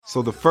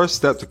So the first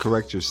step to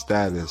correct your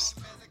status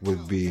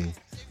would be,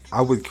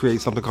 I would create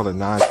something called a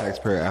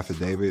non-taxpayer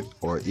affidavit,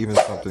 or even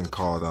something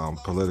called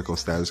political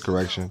status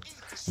correction.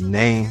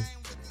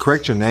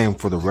 Correct your name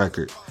for the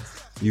record.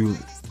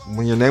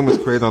 When your name was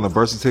created on a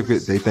birth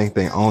certificate, they think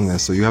they own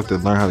this, so you have to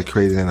learn how to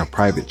create it in a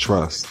private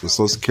trust. The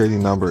Social Security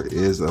number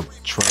is a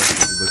trust.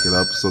 If you look it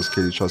up, Social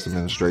Security Trust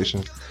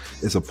Administration.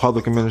 It's a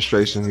public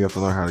administration. You have to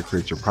learn how to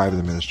create your private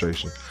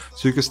administration.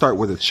 So you can start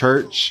with a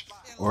church,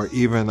 or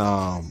even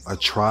a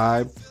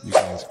tribe. You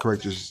can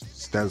correct your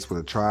status with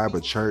a tribe,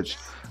 a church.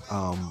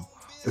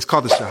 It's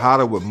called the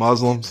Shahada with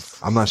Muslims.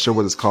 I'm not sure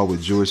what it's called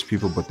with Jewish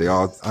people, but they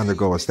all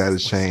undergo a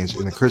status change.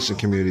 In the Christian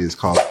community, it's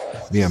called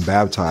being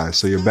baptized.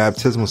 So your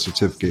baptismal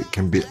certificate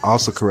can be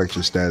also correct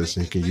your status,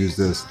 and you can use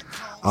this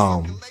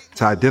to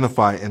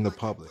identify in the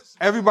public.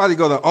 Everybody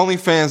go to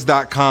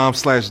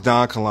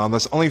onlyfans.com/Don Kalam.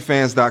 That's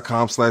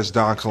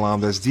onlyfans.com/Don Kalam.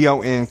 That's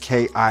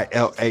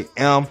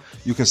DonKilam.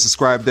 You can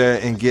subscribe there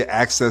and get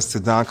access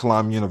to Don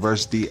Kalam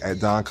University at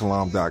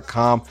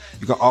donkalam.com.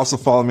 You can also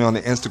follow me on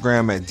the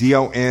Instagram at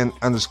DON_KILAM.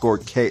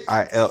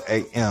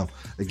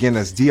 Again,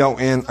 that's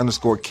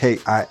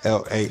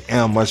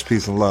DON_KILAM. Much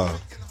peace and love.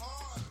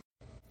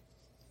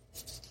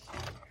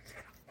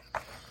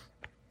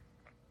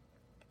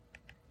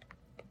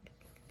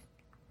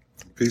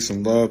 Peace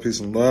and love, peace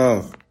and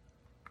love.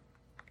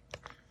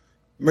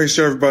 Make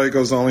sure everybody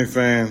goes to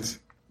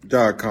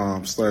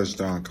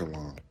onlyfans.com/Don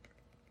Kalam.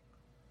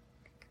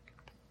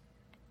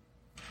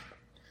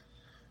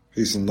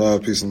 Peace and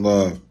love, peace and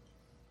love.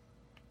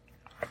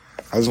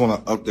 I just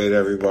want to update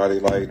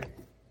everybody. Like,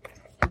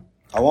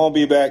 I won't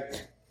be back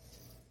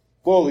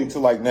fully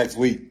till like next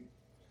week.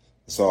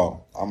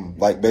 So I'm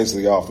like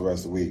basically off the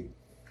rest of the week.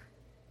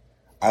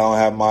 I don't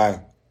have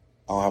my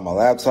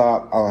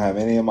laptop. I don't have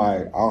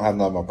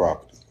none of my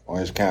property.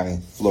 Orange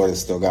County, Florida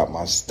still got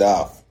my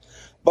stuff.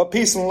 But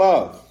peace and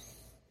love.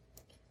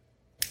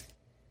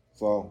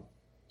 So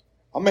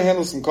I'm going to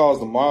handle some calls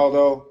tomorrow,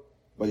 though.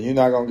 But you're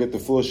not going to get the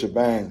full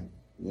shebang.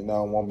 You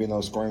know, won't be no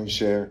screen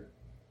share.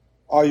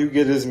 All you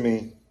get is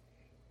me.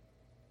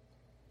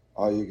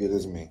 All you get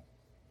is me.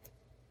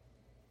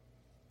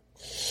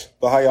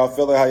 But how y'all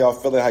feeling? How y'all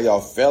feeling? How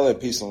y'all feeling?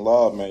 Peace and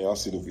love, man. Y'all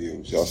see the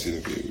views. Y'all see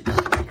the views.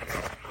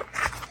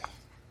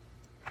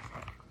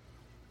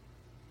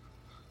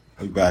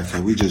 We back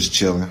here. We just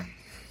chilling.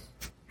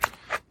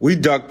 We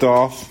ducked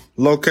off.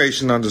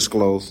 Location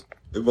undisclosed.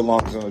 It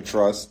belongs in a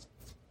trust.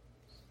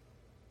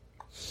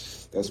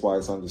 That's why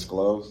it's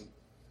undisclosed.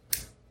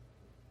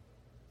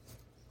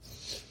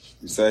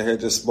 You say here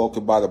just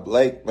spoken by the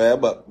Blake,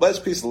 man. But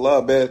much peace and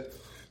love, man.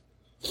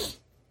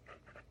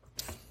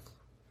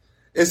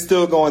 It's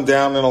still going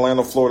down in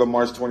Orlando, Florida,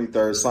 March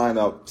 23rd. Sign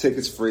up.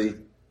 Tickets free.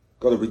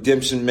 Go to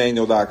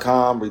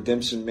redemptionmanual.com.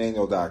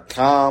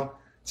 Redemptionmanual.com.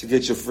 to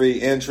get your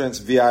free entrance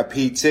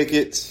VIP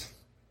tickets.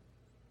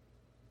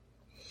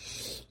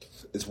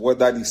 It's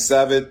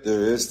 $197.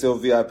 There is still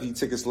VIP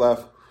tickets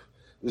left.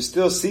 There's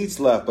still seats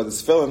left, but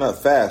it's filling up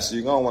fast, so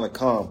you're going to want to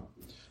come.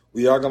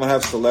 We are going to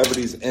have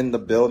celebrities in the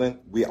building.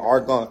 We're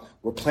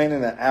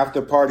planning an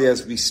after party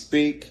as we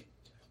speak.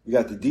 We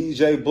got the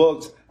DJ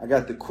booked. I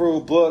got the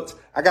crew booked.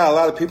 I got a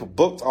lot of people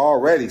booked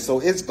already, so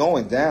it's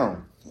going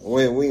down.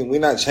 We're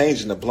not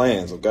changing the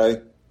plans,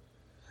 okay?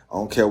 I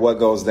don't care what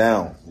goes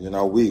down. You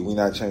know, we're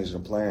not changing the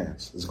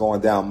plans. It's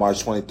going down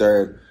March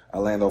 23rd,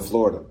 Orlando,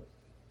 Florida.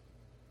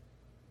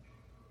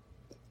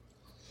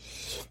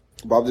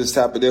 But I'm just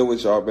tapping in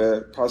with y'all,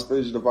 man.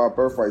 Prosperity Divine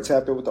Birthright.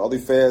 Tap in with the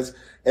OnlyFans.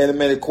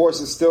 Animated course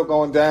is still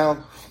going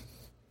down.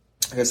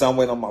 I guess I'm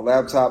waiting on my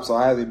laptop, so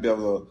I haven't been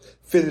able to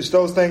finish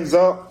those things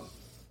up.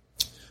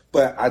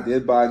 But I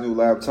did buy a new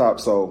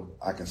laptop, so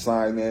I can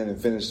sign in and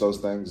finish those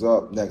things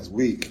up next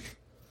week.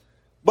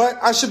 But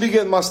I should be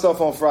getting my stuff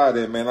on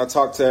Friday, man. I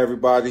talked to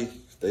everybody.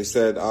 They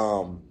said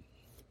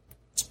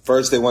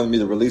first they wanted me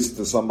to release it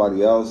to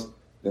somebody else.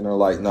 Then they're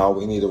like, no,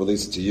 we need to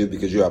release it to you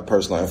because you have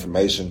personal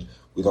information.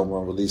 We don't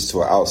want to release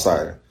to an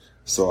outsider.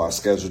 So I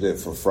scheduled it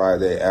for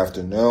Friday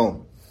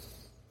afternoon.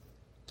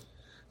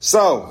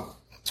 So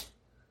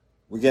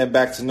we're getting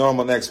back to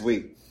normal next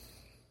week.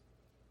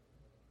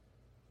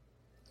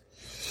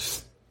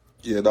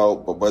 You know,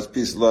 but much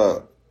peace and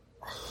love.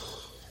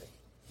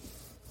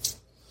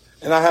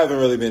 And I haven't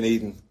really been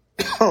eating.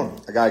 I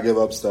gotta give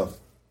up stuff.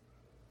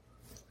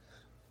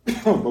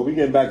 But we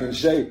getting back in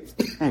shape.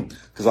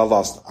 Because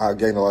I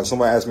gained a lot.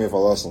 Somebody asked me if I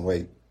lost some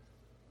weight.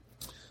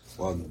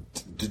 Well,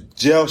 the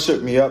jail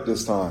shook me up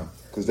this time.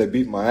 Because they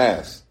beat my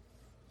ass.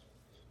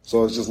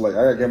 So it's just like,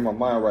 I gotta get my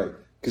mind right.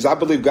 Because I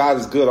believe God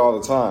is good all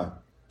the time.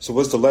 So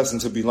what's the lesson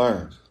to be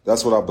learned?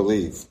 That's what I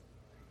believe.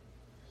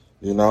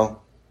 You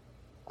know?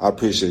 I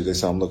appreciate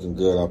this. I'm looking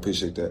good. I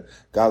appreciate that.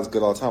 God is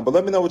good all the time. But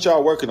let me know what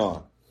y'all working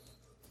on.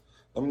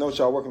 Let me know what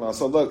y'all working on.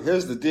 So look,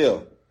 here's the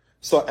deal.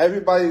 So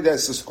everybody that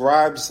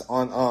subscribes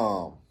on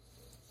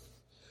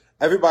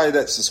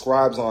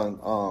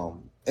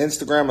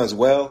Instagram as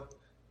well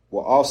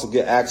will also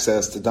get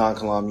access to Don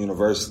Kalam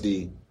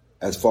University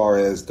as far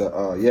as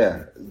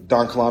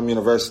Don Kalam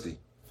University.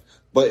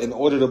 But in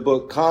order to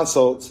book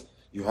consults,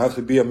 you have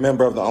to be a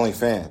member of the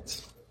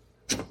OnlyFans.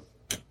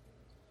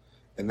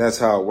 And that's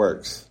how it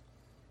works.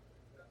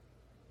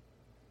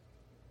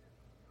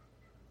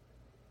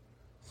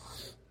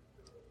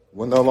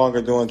 We're no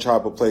longer doing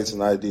tribal plates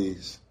and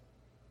IDs.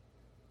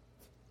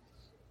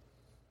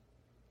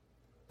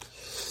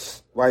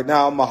 Right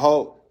now,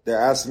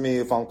 they're asking me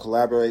if I'm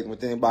collaborating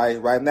with anybody.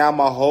 Right now,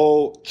 my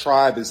whole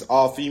tribe is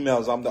all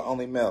females. I'm the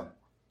only male.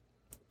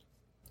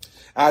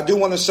 I do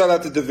want to shout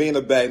out to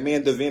Davina Bay. Me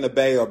and Davina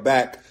Bay are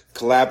back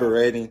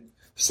collaborating.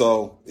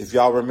 So if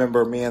y'all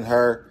remember me and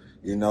her,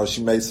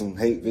 she made some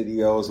hate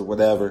videos or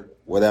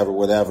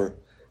whatever.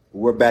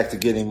 We're back to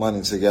getting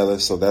money together.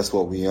 So that's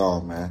what we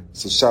on, man.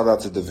 So shout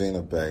out to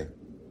Davina Bay.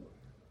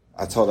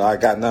 I told her I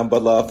got nothing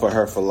but love for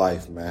her for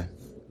life, man.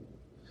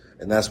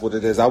 And that's what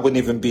it is. I wouldn't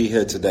even be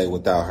here today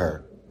without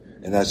her.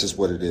 And that's just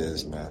what it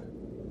is, man.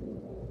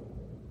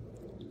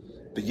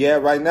 But yeah,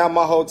 right now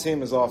my whole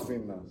team is all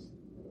females.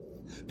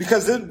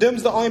 Because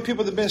them's the only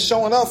people that have been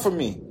showing up for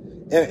me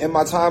in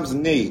my times of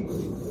need.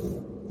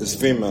 It's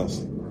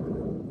females.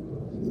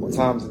 My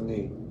times of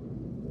need.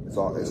 It's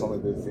only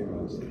been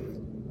females.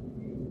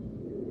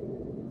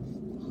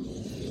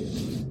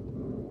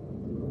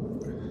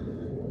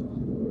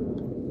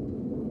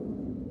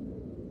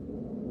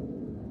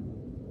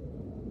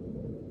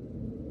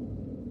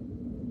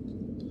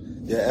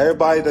 Yeah,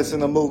 everybody that's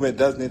in the movement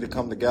does need to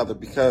come together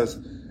because,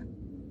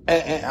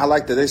 and I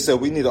like that they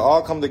said we need to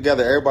all come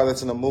together. Everybody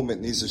that's in the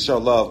movement needs to show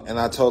love, and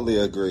I totally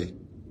agree.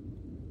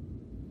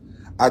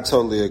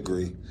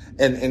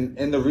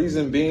 And the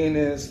reason being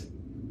is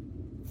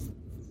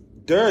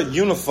they're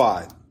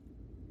unified.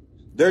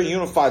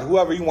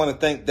 Whoever you want to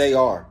think they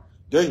are,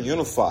 they're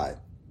unified.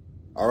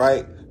 All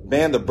right,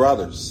 band of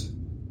brothers.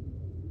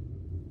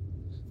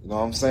 You know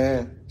what I'm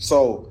saying?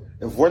 So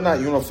if we're not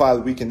unified,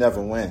 we can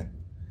never win.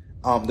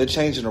 They're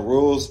changing the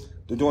rules.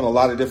 They're doing a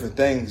lot of different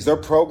things. They're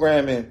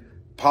programming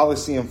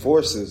policy and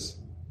forces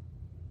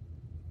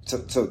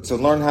to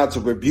learn how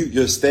to rebuke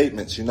your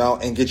statements,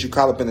 and get you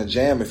caught up in a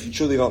jam if you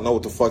truly don't know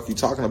what the fuck you're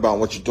talking about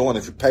and what you're doing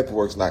if your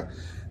paperwork's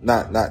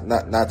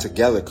not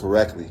together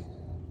correctly.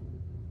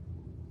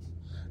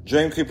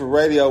 Dreamkeeper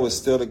Radio is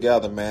still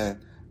together,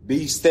 man.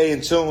 Stay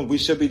in tune. We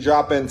should be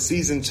dropping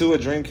season 2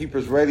 of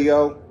Dreamkeepers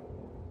Radio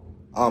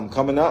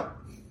coming up.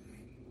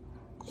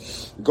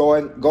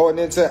 Going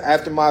into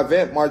after my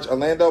event, March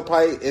Orlando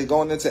probably is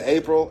going into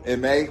April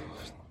and May.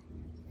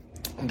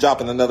 I'm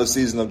dropping another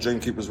season of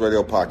Dreamkeepers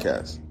Radio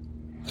podcast.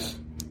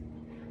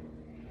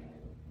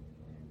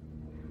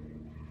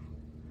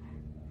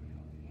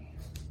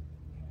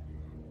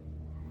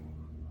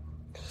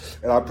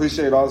 And I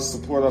appreciate all the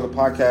support on the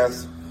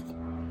podcast.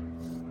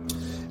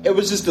 It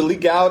was just the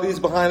legalities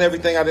behind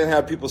everything. I didn't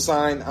have people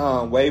sign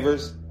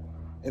waivers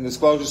and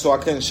disclosures, so I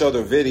couldn't show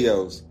their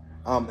videos.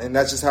 And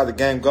that's just how the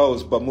game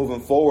goes. But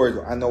moving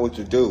forward, I know what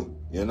to do.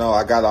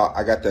 I got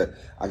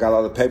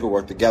all the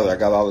paperwork together. I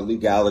got all the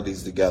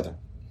legalities together.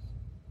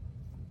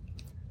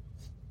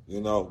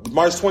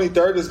 March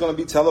 23rd is going to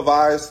be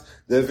televised.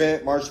 The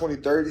event, March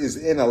 23rd, is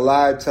in a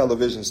live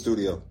television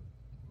studio.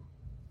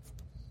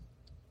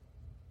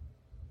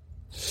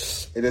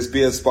 It is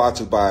being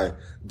sponsored by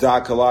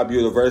Collab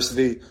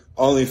University,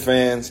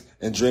 OnlyFans,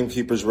 and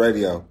Dreamkeepers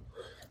Radio.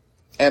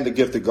 And the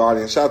Gifted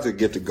Guardians. Shout out to the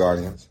Gifted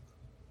Guardians.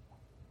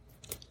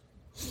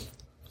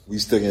 We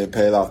still getting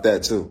paid off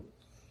that too.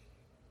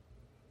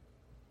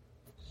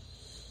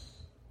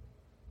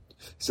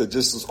 So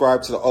just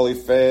subscribe to the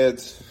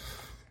OnlyFans.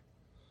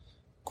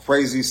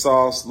 Crazy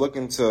Sauce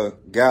looking to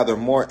gather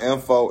more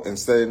info and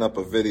setting up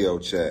a video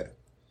chat.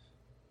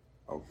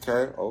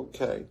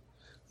 Okay.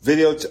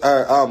 Video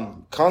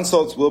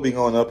consults will be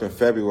going up in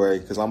February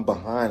because I'm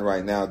behind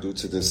right now due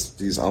to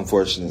these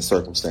unfortunate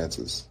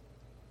circumstances.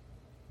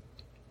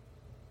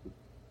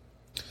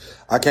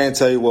 I can't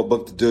tell you what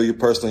book to do. Your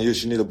personal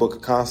use, you need to book a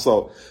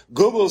consult.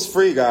 Google's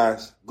free,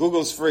 guys.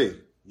 Google's free.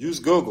 Use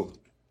Google.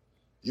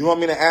 You want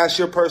me to ask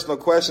your personal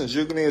questions,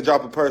 you can need to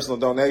drop a personal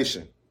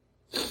donation.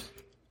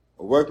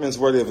 A workman's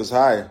worthy of his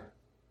hire.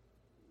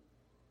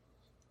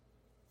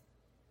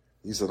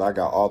 He said, I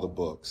got all the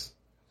books.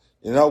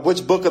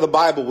 Which book of the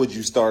Bible would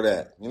you start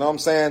at? You know what I'm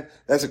saying?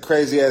 That's a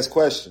crazy ass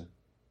question.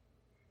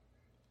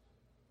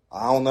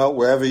 I don't know,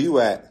 wherever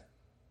you at.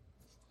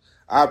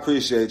 I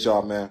appreciate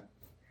y'all, man.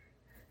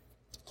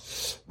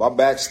 My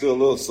back's still a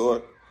little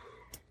sore.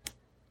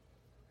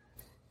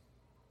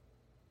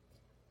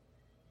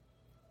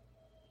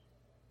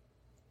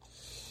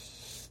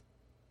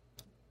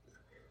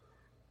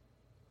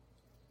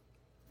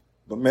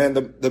 But man,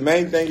 the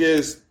main thing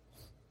is,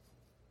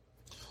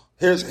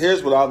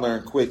 here's what I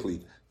learned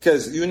quickly.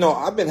 Because,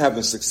 I've been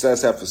having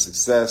success after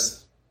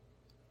success,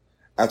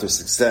 after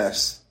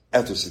success,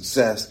 after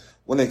success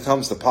when it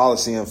comes to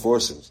policy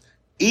enforcers.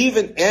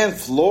 Even in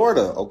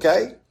Florida,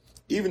 okay?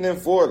 Even in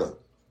Florida.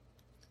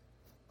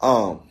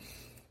 I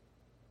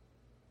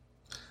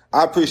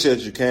appreciate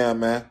you,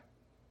 Cam, man.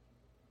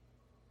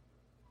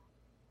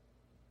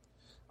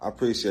 I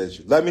appreciate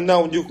you. Let me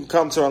know when you can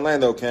come to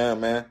Orlando,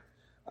 Cam, man.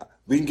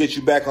 We can get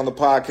you back on the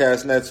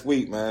podcast next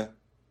week, man.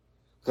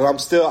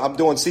 Because I'm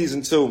doing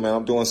season 2, man.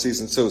 I'm doing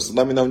season 2. So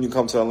let me know when you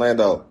come to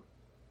Orlando.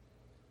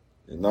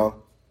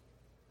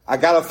 I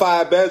got a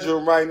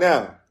 5-bedroom right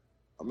now.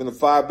 I'm in a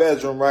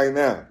 5-bedroom right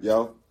now,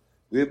 yo.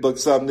 We booked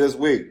something this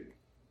week.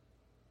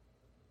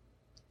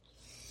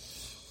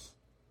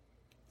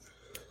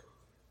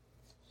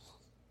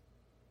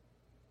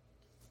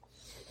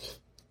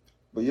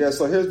 But yeah,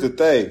 so here's the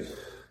thing.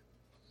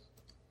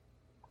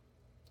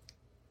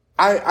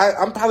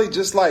 I'm probably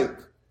just like,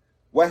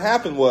 what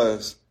happened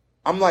was,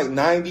 I'm like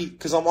 90,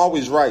 because I'm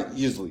always right,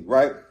 usually,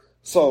 right?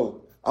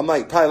 So I'm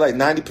like probably like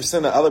 90%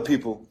 of other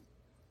people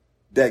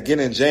that get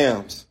in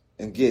jams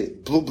and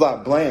get blue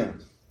block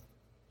bland.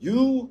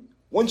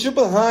 Once you're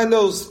behind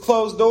those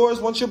closed doors,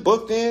 once you're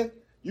booked in,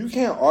 you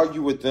can't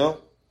argue with them.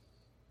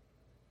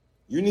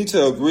 You need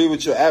to agree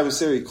with your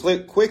adversary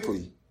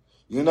quickly.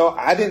 You know,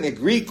 I didn't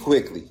agree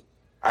quickly.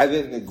 I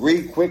didn't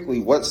agree quickly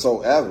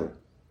whatsoever.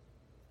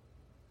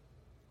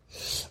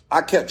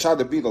 I kept trying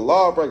to be the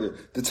lawbreaker.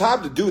 The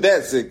time to do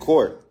that's in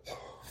court.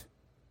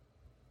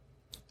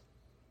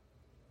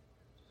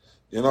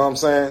 You know what I'm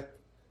saying?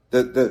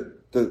 The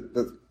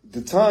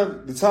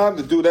time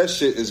to do that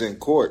shit is in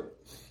court.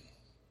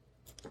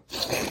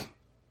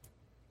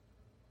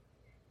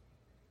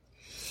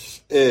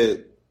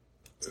 I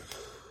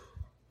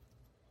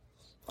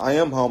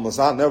am homeless.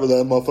 I'll never let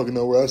a motherfucker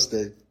know where I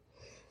stay.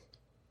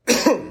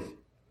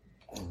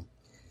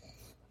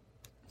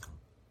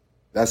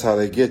 That's how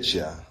they get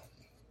you.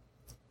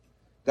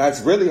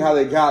 That's really how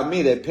they got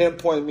me. They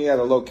pinpointed me at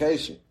a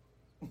location.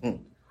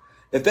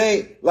 If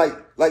they like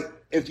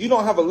if you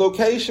don't have a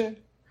location,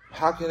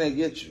 how can they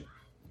get you?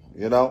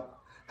 You know?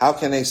 How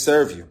can they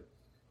serve you?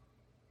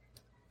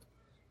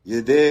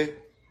 You dig?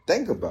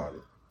 Think about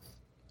it.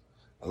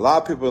 A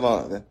lot of people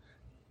don't.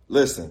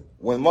 Listen,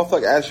 when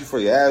motherfucker asks you for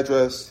your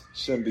address,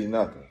 shouldn't be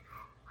nothing.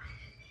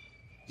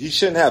 You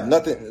shouldn't have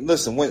nothing.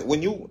 Listen,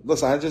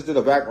 I just did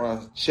a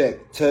background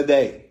check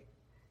today.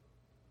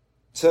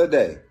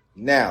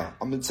 Now,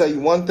 I'm going to tell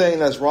you one thing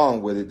that's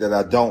wrong with it that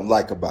I don't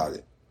like about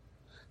it.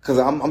 Because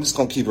I'm just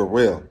going to keep it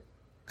real.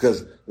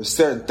 Because there's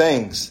certain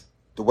things,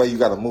 the way you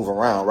got to move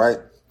around, right?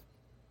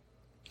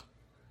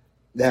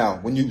 Now,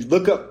 when you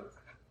look up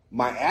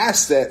my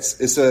assets,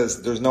 it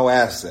says there's no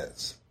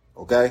assets.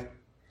 Okay?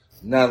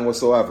 None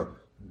whatsoever.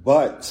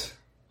 But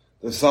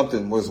there's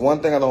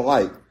one thing I don't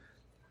like.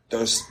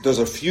 There's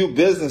a few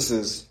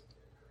businesses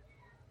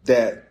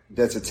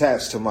that's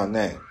attached to my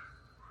name.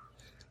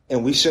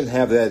 And we shouldn't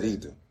have that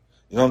either.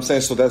 You know what I'm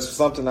saying? So that's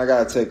something I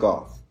got to take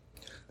off.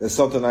 That's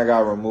something I got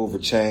to remove or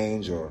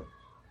change, or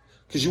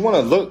because you want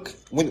to look,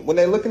 when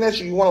they're looking at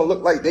you, you want to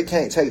look like they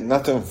can't take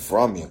nothing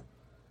from you.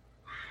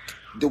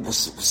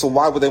 So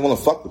why would they want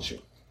to fuck with you?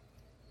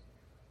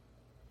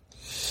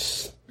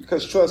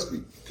 Because trust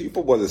me,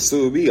 people want to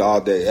sue me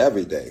all day,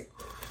 every day.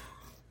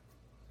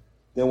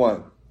 They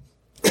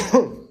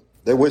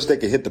they wish they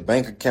could hit the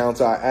bank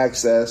accounts I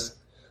access.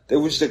 They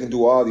wish they can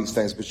do all these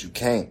things, but you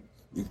can't.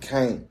 You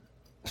can't.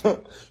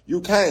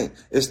 You can't.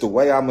 It's the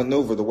way I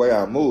maneuver, the way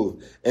I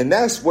move. And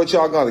that's what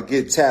y'all gotta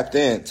get tapped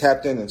in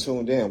and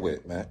tuned in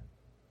with, man.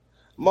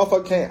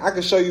 Motherfucker can't. I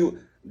can show you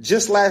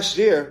just last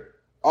year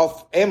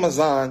off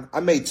Amazon,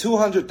 I made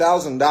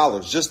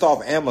 $200,000 just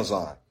off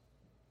Amazon.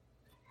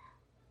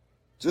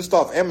 Just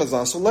off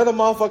Amazon. So let a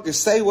motherfucker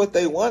say what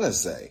they want to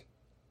say.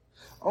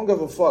 I don't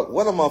give a fuck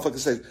what a motherfucker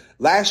says.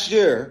 Last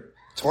year,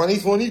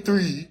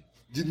 2023,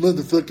 you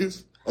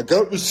motherfuckers, I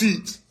got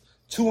receipts.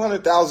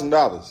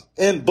 $200,000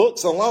 in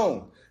books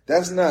alone.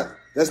 That's not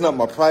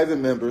my private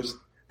members.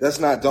 That's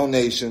not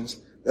donations.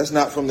 That's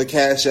not from the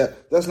Cash App.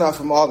 That's not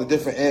from all the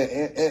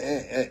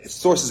different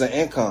sources of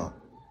income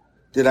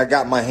that I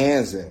got my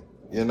hands in.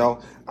 You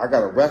know, I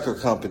got a record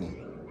company.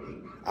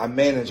 I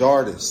manage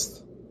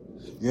artists.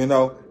 You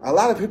know, a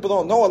lot of people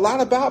don't know a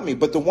lot about me,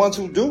 but the ones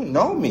who do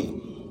know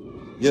me.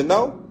 You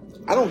know,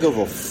 I don't give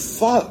a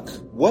fuck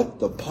what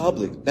the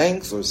public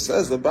thinks or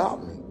says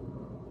about me.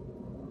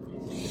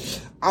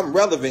 I'm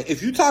relevant.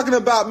 If you're talking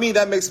about me,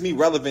 that makes me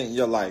relevant in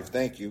your life.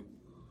 Thank you.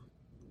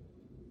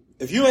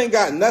 If you ain't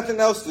got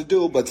nothing else to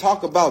do but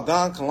talk about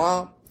Don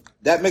Kalam,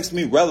 that makes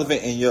me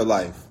relevant in your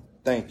life.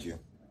 Thank you.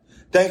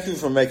 Thank you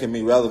for making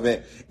me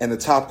relevant in the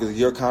topic of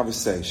your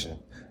conversation.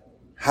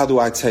 How do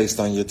I taste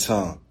on your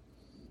tongue?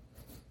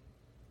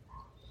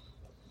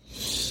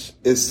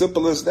 It's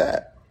simple as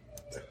that.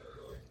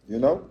 You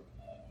know?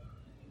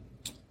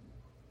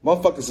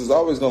 Motherfuckers is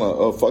always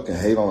gonna fucking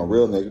hate on a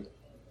real nigga.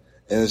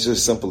 And it's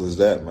just simple as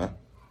that, man.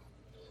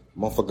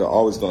 Motherfucker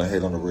always gonna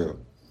hate on the real.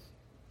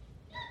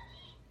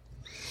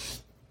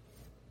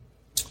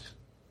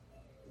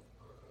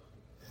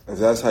 If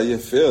that's how you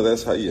feel,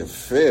 that's how you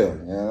feel,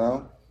 you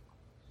know?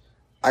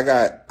 I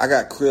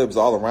got cribs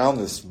all around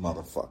this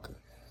motherfucker.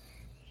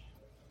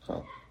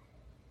 Huh.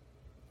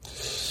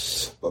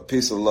 But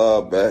peace of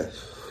love, man.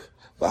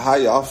 But how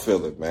y'all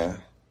feeling, man?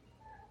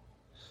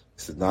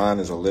 Sadan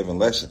is a living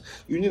legend.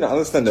 You need to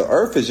understand the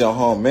earth is your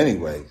home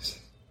anyways.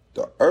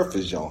 The earth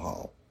is your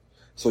home.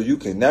 So you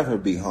can never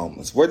be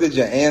homeless. Where did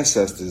your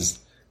ancestors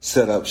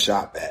set up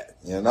shop at,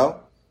 you know?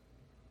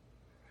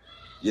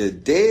 You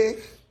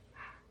dig?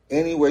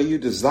 Anywhere you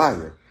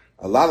desire.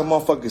 A lot of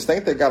motherfuckers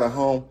think they got a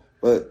home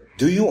But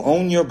do you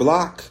own your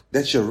block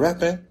that you're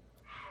repping?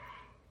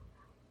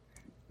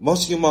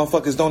 Most of you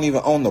motherfuckers don't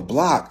even own the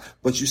block,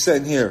 but you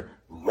sitting here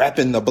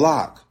repping the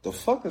block. The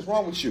fuck is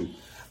wrong with you?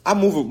 I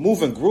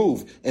move and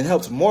groove and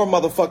helped more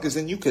motherfuckers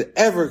than you could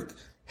ever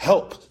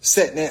help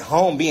sitting at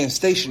home being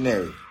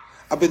stationary.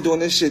 I've been doing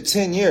this shit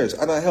 10 years.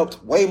 I done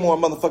helped way more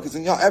motherfuckers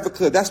than y'all ever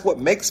could. That's what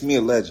makes me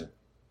a legend.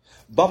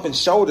 Bumping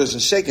shoulders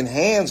and shaking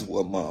hands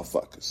with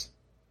motherfuckers.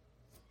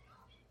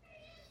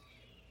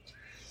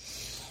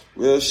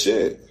 Real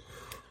shit.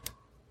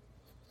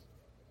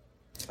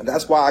 And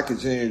that's why I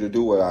continue to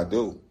do what I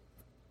do.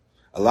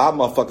 A lot of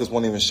motherfuckers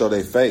won't even show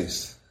their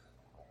face.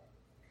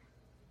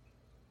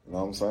 You know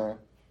what I'm saying?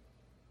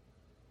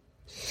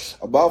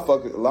 A lot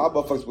of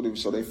motherfuckers won't even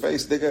show their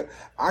face, nigga.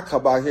 I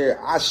come out here,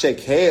 I shake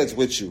hands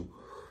with you.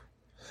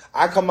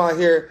 I come out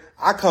here,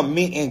 I come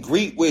meet and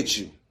greet with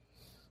you.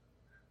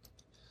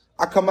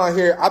 I come out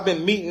here, I've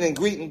been meeting and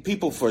greeting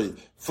people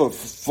for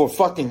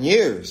fucking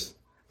years.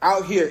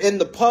 Out here in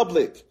the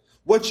public.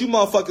 What you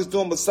motherfuckers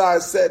doing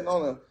besides sitting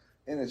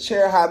in a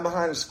chair hiding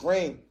behind a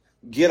screen?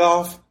 Get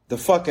off the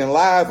fucking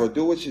live or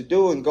do what you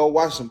do and go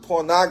watch some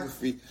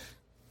pornography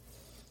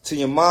till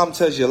your mom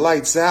tells you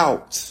lights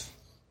out.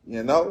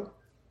 You know?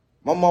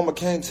 My mama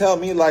can't tell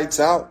me lights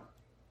out.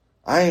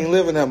 I ain't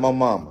living at my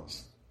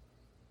mama's.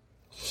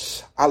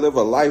 I live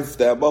a life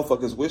that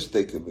motherfuckers wish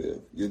they could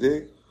live. You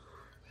dig?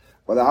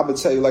 But I'm going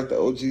to tell you like the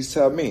OGs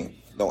tell me.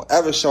 Don't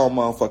ever show a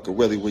motherfucker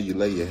really where you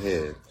lay your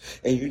head.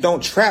 And you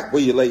don't trap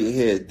where you lay your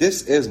head.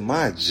 This is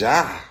my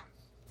job.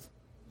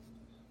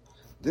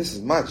 This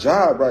is my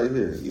job right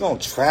here. You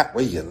don't trap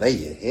where you lay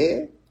your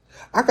head.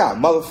 I got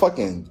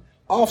motherfucking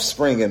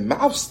offspring and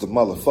mouths to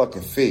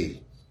motherfucking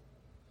feed.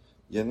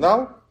 You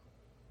know?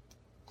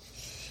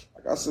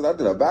 Like I said, I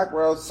did a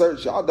background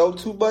search. Y'all know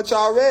too much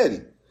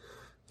already.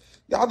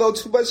 Y'all know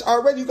too much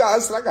already. You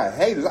guys, I got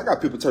haters. I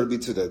got people turning me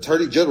to the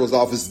Attorney General's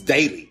office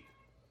daily.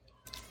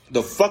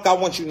 The fuck I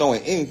want you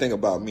knowing anything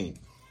about me?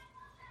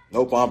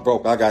 Nope, I'm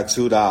broke. I got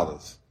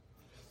 $2.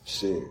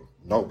 Shit.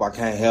 Nope, I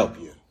can't help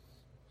you.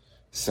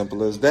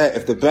 Simple as that.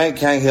 If the bank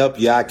can't help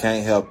you, I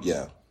can't help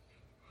you.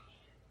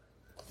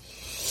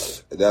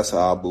 That's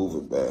how I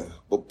move it, man.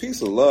 But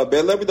peace of love,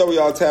 man. Let me know where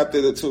y'all tapped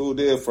in and tuned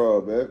in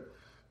from, man.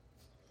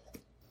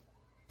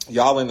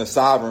 Y'all in the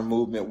sovereign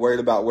movement worried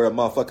about where a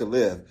motherfucker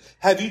live.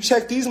 Have you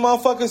checked these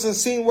motherfuckers and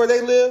seen where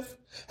they live?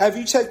 Have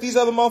you checked these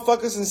other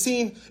motherfuckers and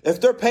seen if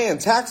they're paying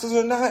taxes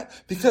or not?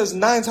 Because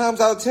 9 times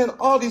out of 10,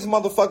 all these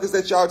motherfuckers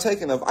that y'all are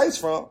taking advice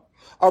from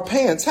are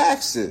paying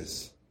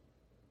taxes.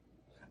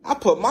 I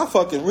put my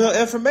fucking real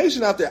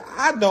information out there.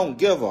 I don't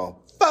give a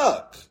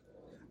fuck.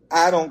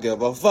 I don't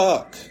give a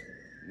fuck,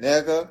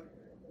 nigga.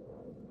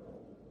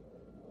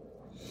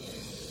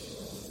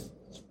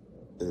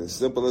 As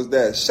simple as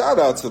that. Shout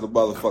out to the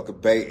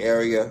motherfucking Bay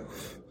Area,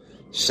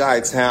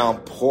 Chi-Town,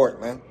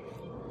 Portland,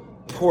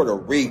 Puerto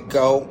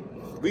Rico.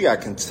 We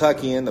got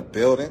Kentucky in the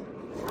building,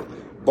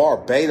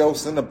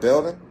 Barbados in the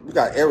building. We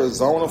got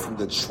Arizona from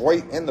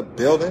Detroit in the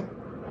building.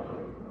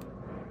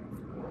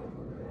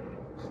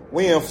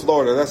 We in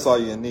Florida. That's all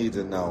you need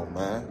to know,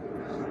 man.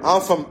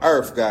 I'm from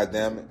Earth,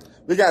 goddammit.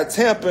 We got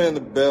Tampa in the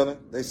building.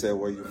 They said,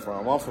 where you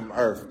from? I'm from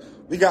Earth.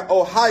 We got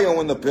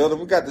Ohio in the building.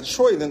 We got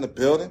Detroit in the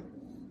building.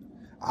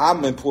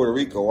 I'm in Puerto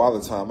Rico all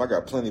the time. I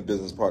got plenty of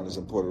business partners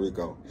in Puerto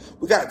Rico.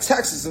 We got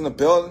Texas in the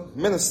building,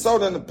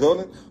 Minnesota in the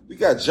building. We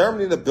got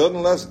Germany in the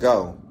building. Let's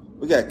go.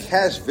 We got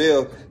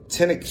Cashville,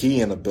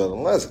 Tennessee in the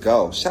building. Let's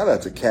go. Shout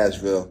out to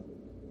Cashville.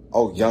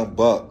 Oh, Young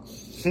Buck.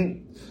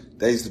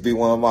 They used to be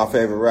one of my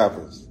favorite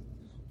rappers.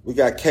 We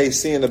got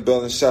KC in the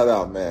building. Shout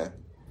out, man.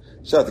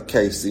 Shout out to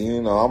KC.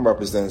 You know, I'm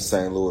representing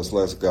St. Louis.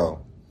 Let's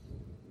go.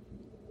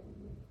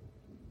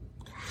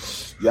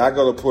 Yeah, I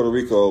go to Puerto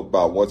Rico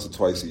about once or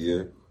twice a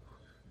year.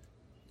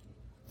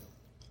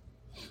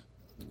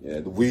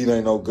 Yeah, the weed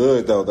ain't no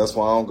good, though. That's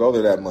why I don't go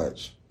there that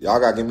much. Y'all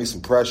got to give me some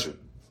pressure.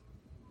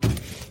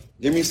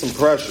 Give me some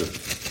pressure.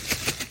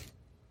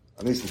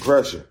 I need some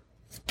pressure.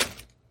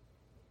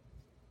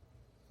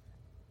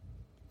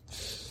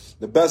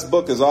 The best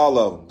book is all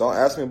of them. Don't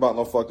ask me about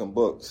no fucking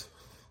books.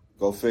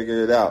 Go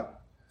figure it out.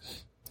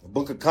 The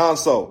Book of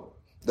Consult.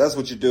 That's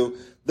what you do.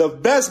 The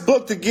best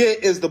book to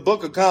get is the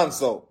Book of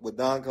Consult with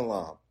Don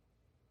Kalam.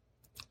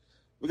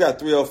 We got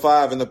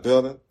 305 in the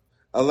building.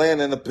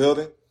 Atlanta in the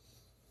building.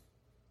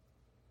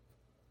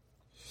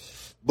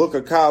 Book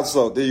of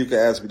Consult. Then you can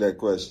ask me that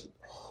question.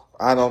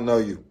 I don't know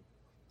you.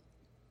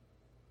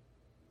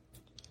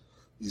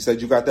 You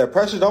said you got that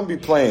pressure? Don't be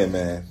playing,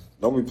 man.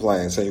 Don't be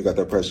playing saying you got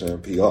that pressure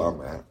in PR,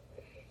 man.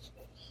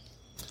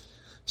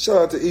 Shout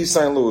out to East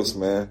St. Louis,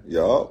 man.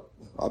 Yo,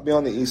 I'll be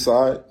on the east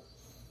side.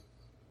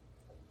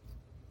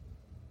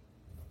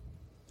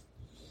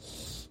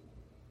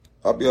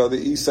 I'll be on the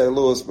East St.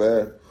 Louis,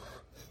 man.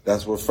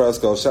 That's where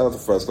Fresco, shout out to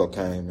Fresco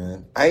came,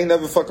 man. I ain't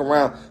never fucking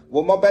around.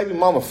 Well, my baby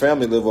mama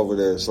family live over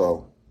there,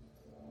 so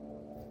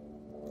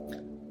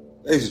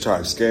they used to try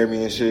to scare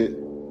me and shit.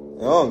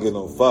 I don't give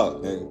no fuck,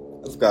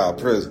 nigga. That's got out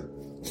of prison.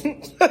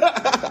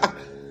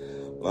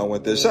 When I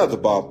went there, shout out to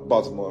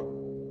Baltimore.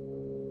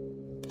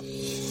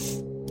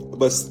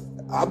 But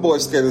Our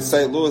boys scared of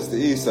St. Louis to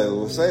East St.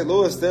 Louis. St.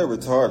 Louis, they're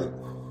retarded.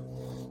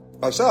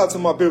 Shout out to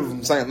my people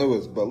from St.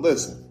 Louis, but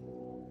listen,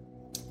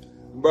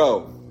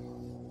 bro,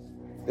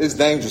 it's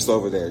dangerous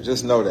over there.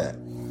 Just know that.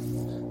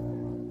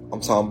 I'm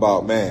talking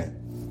about, man,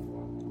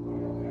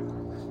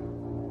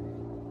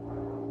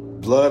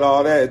 blood,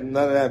 all that,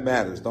 none of that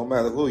matters. Don't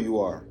matter who you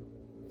are.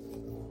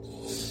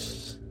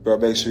 Bro,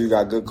 make sure you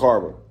got good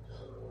karma.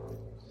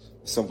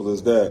 Simple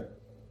as that.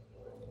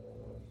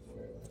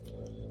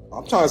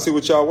 I'm trying to see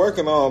what y'all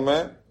working on,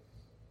 man.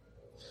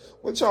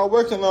 What y'all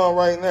working on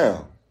right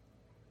now?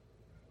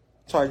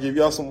 I'm trying to give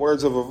y'all some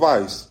words of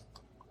advice.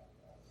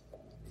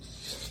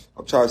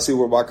 I'm trying to see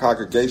where my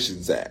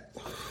congregation's at.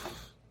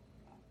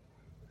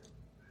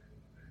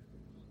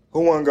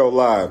 Who wanna go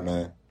live,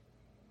 man?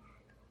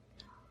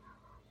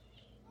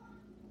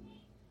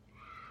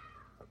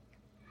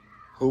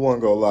 Who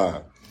wanna go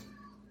live?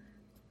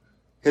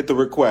 Hit the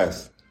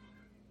request.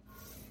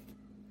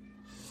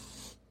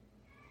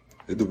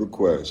 Hit the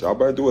request. Y'all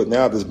better do it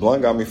now. This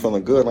blunt got me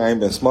feeling good. I ain't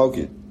been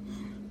smoking.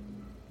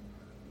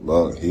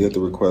 Look, he hit the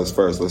request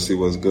first. Let's see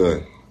what's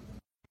good.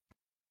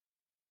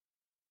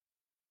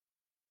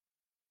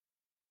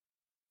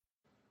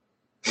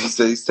 He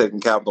said he's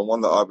taking Capital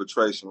One to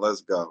arbitration.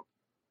 Let's go.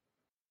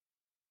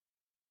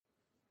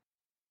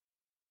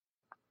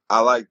 I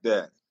like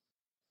that.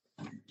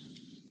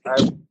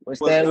 Hey, What's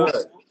what's that?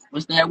 good?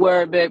 What's that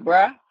word, big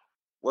bro?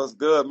 What's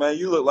good, man?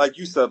 You look like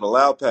you said the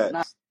loud Nah,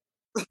 packs.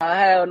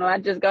 hell no. I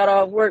just got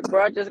off work,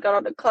 bro. I just got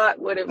off the clock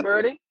with it,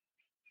 Birdie.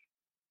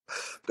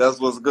 That's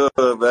what's good,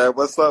 man.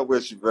 What's up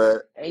with you, man?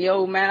 Hey,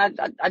 yo, man,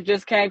 I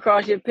just came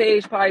across your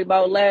page probably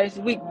about last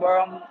week,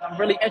 bro. I'm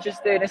really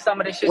interested in some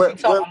of the shit you What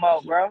talking what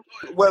about, bro.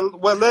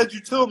 what led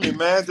you to me,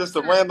 man? Just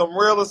a random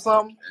reel or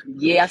something?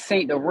 Yeah, I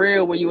seen the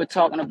real when you were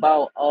talking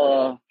about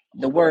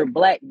the word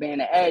black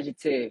being an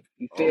adjective.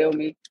 You feel Okay.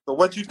 me? So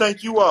what you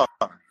think you are?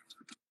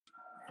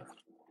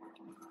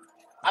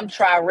 I'm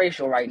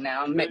triracial right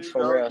now. I'm There mixed you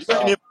for go. real, You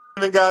ain't so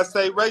even gotta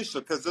say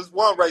racial, cause this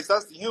one race,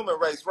 that's the human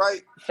race,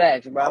 right?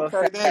 facts, brother.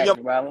 Okay, then Facts, your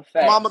brother.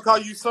 mama Facts. call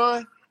you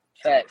son?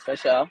 Facts, for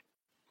sure.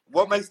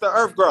 What makes the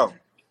earth grow?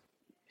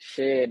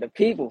 Shit, the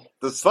people.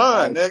 The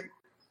sun, Like, nigga.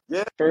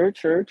 Yeah,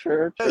 you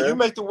true.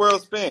 make the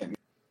world spin.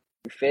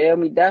 You feel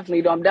me?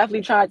 Definitely, though. I'm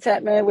definitely trying to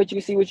tap man with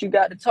you, see what you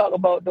got to talk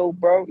about, though,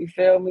 bro. You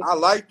feel me? I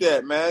like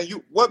that, man.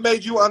 What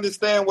made you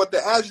understand what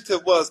the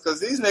adjective was? Cause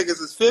these niggas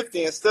is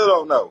 50 and still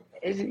don't know.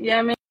 Yeah,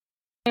 I mean,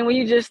 when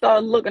you just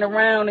start looking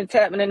around and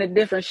tapping into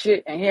different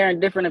shit and hearing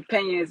different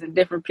opinions and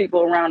different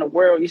people around the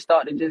world, you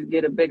start to just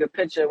get a bigger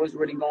picture of what's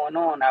really going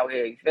on out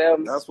here. You feel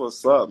me? That's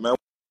what's up, man.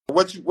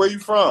 Where you I'm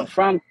from?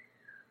 from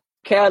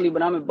Cali,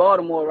 but I'm in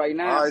Baltimore right All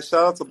now. right,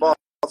 shout out to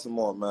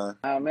Baltimore, man.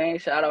 I mean,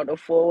 shout out to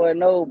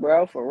 410,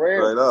 bro, for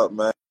real. Straight up,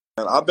 man.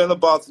 I've been to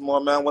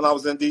Baltimore, man, when I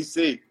was in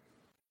DC.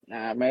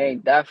 Nah, man,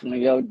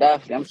 definitely, yo,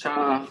 definitely.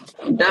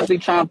 I'm definitely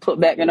trying to put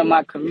back into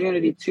my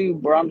community too,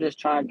 bro. I'm just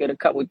trying to get a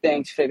couple of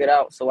things figured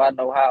out so I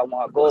know how I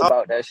want to go How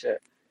about that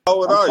shit.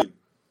 old I'm are you?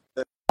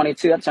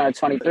 22. I turned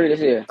 23 this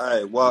year.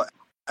 Hey, well,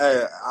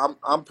 hey,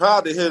 I'm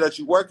proud to hear that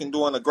you're working,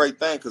 doing a great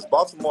thing, because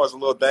Baltimore is a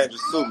little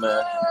dangerous too,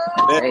 man.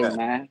 Hey, Man,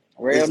 man,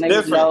 real it's niggas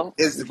different. know.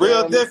 It's You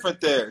real feel me?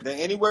 different there than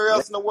anywhere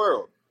else in the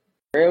world.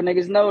 Real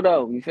niggas know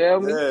though. You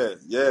feel me?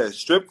 Yeah.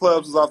 Strip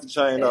clubs is off the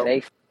chain, Yeah, though.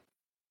 they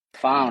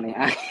phony.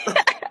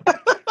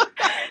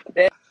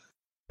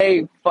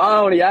 They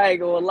phony. I ain't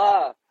gonna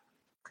lie.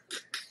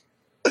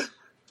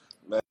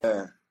 Man.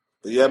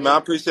 But yeah, man, I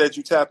appreciate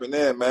you tapping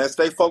in, man.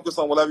 Stay focused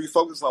on whatever you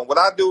focus on. What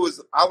I do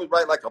is I would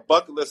write like a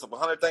bucket list of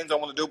 100 things I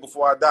want to do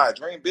before I die.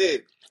 Dream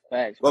big.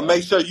 Facts, But bro.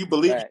 make sure you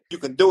believe Facts. you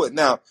can do it.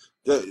 Now,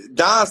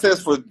 Don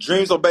says for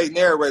dreams obey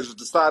narrators,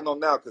 deciding on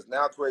now because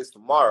now creates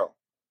tomorrow.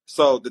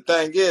 So the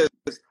thing is,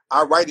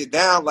 I write it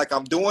down like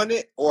I'm doing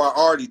it or I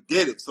already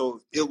did it.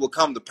 So it will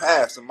come to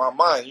pass in my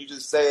mind. You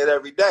just say it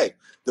every day.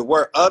 The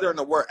word utter and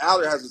the word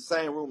outer has the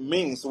same root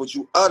meaning. So what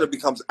you utter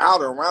becomes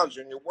outer around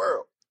you in your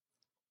world.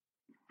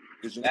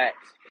 Did you Facts.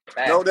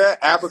 know Facts. that?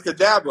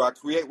 Abracadabra. I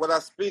create what I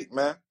speak,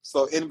 man.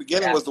 So in the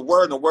beginning Yeah, was the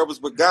word and the word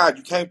was with God.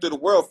 You came through the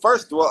world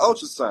first through an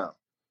ultrasound.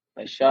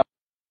 for sure.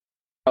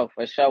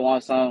 For sure.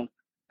 Want some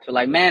to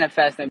like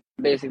manifesting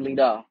basically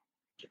though.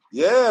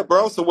 Yeah,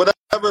 bro. So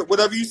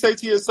whatever you say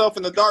to yourself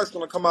in the dark is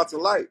gonna come out to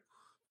light.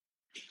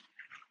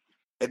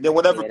 And then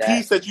whatever Yeah, that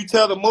piece that you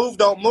tell to move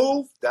don't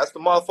move, that's the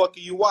motherfucker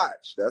you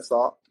watch. That's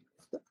all.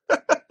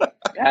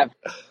 definitely.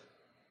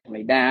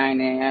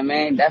 Down, I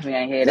mean, definitely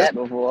ain't heard It's, that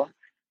before.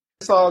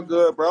 it's all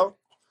good, bro.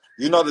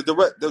 You know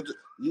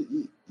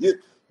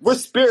we're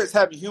spirits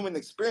having human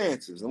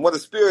experiences, and what a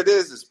spirit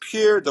is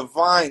pure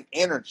divine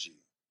energy,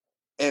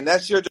 and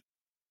that's your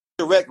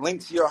direct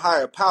link to your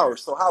higher power.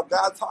 So how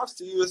God talks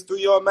to you is through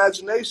your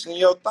imagination and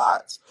your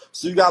thoughts.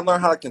 So you got to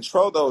learn how to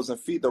control those and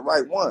feed the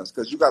right ones,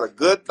 because you got a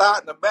good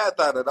thought and a bad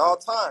thought at all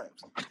times,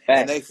 and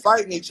Facts. they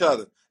fighting each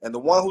other. And the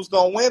one who's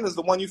gonna win is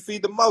the one you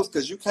feed the most,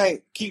 because you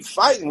can't keep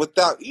fighting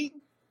without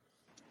eating.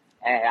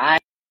 Hey, I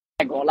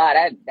ain't gonna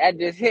lie, that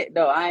just hit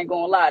though. I ain't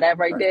gonna lie, that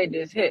right there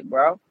just hit,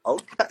 bro.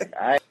 Okay.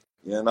 All right.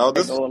 You know,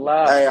 this. Go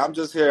live. Hey, I'm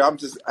just here.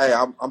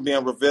 I'm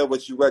being revealed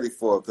what you ready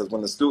for. Because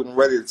when the student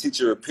ready, the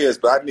teacher appears.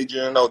 But I need you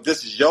to know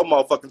this is your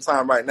motherfucking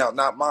time right now,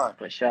 not mine.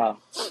 For sure.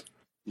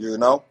 You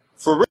know,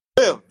 for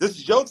real. This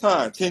is your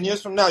time. 10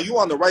 years from now, you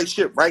on the right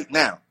shit right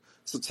now.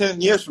 So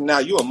 10 years from now,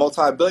 you a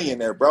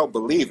multi-billionaire, bro.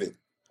 Believe it.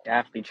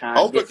 Definitely trying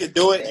to Oprah can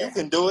do it. You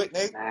can do it,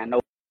 Nate. Man,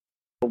 no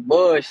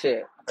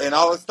bullshit. And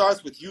all it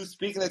starts with you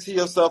speaking it to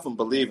yourself and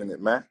believing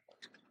it, man.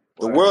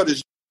 The Word. world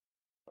is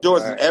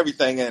yours Word. and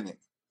everything in it.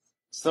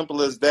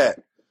 Simple as that.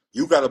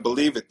 You got to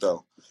believe it,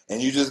 though.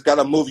 And you just got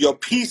to move your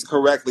piece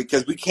correctly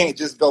because we can't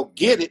just go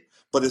get it,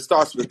 but it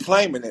starts with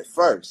claiming it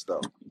first,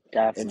 though.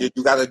 Definitely. And then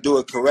you got to do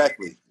it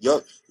correctly.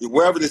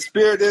 Wherever the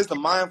spirit is, the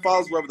mind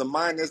follows. Wherever the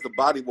mind is, the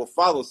body will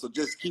follow. So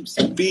just keep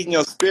feeding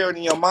your spirit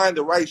and your mind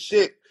the right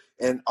shit,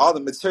 and all the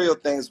material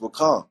things will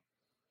come.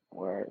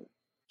 Word.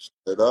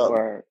 Straight up.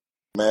 Word.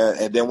 Man.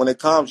 And then when it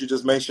comes, you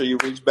just make sure you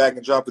reach back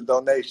and drop a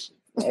donation.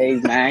 Hey,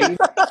 man,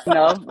 you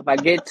know, if I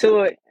get to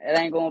it, it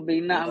ain't going to be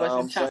nothing You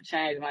know but some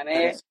change, my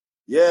man.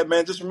 Yeah,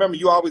 man, just remember,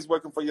 you always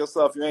working for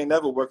yourself. You ain't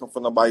never working for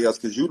nobody else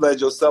because you led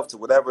yourself to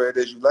whatever it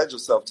is you led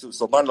yourself to.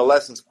 So learn the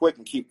lessons quick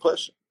and keep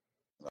pushing.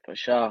 For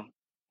sure.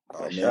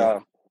 For sure.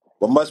 Man.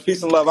 Well, much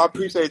peace and love. I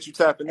appreciate you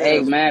tapping in.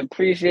 Hey, man,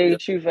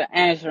 appreciate you for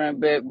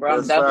answering, big bro.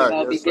 I'm definitely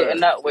going to be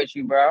getting up with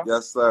you, bro.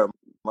 Yes, sir.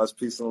 Much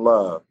peace and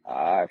love.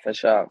 All right, for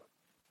sure.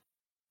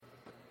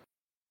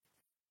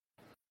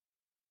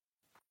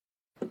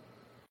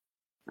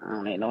 I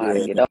don't even know how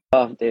to get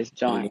off this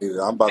joint.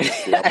 I'm about to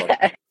see.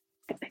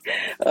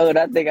 Oh,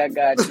 I think I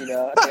got you,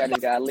 though. I think I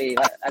just got to leave.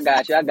 I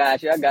got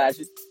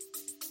you.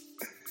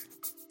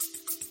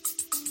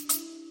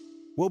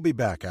 We'll be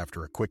back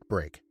after a quick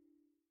break.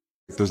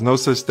 There's no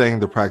such thing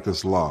to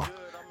practice law.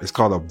 It's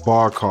called a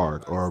bar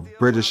card or a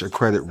British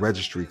accredited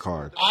registry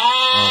card.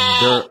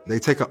 They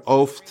take an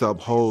oath to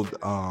uphold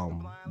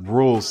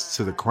rules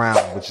to the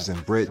crown, which is in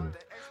Britain.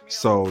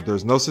 So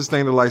there's no such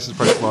thing to licensed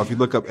practice law. If you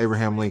look up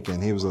Abraham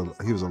Lincoln, he was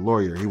a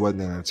lawyer. He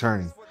wasn't an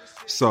attorney.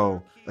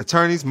 So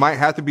attorneys might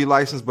have to be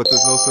licensed, but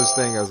there's no such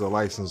thing as a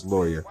licensed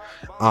lawyer.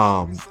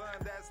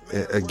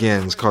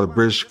 Again, it's called a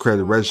British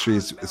Accredited Registry.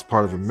 It's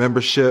part of a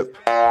membership.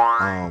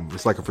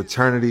 It's like a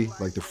fraternity,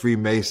 like the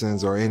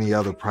Freemasons or any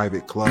other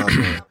private club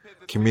or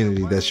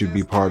community that you'd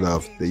be part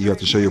of, that you have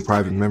to show your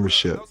private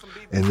membership.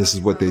 And this is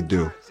what they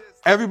do.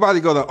 Everybody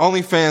go to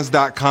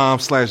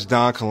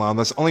onlyfans.com/Don Kalam.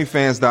 That's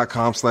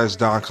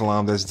onlyfans.com/Don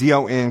Kalam. That's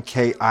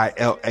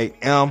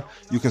DONKILAM.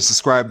 You can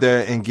subscribe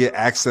there and get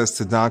access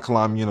to Don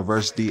Kalam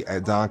University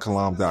at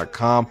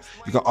donkalam.com.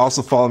 You can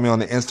also follow me on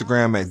the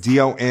Instagram at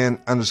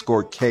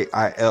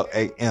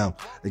DON_KILAM.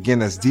 Again,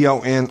 that's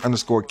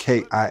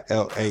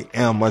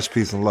DON_KILAM. Much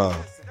peace and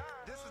love.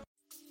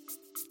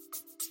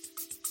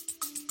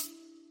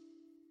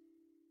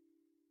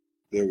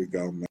 There we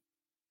go, man.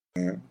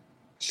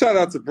 Shout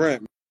out to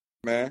Brent,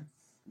 man.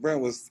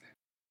 Brent was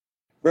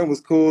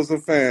cool as a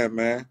fan,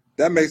 man.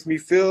 That makes me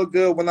feel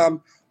good when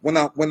I'm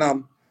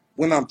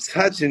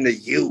touching the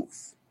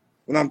youth.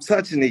 When I'm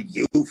touching the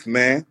youth,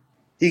 man.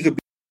 He could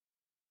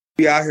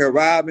be out here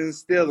robbing and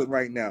stealing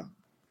right now.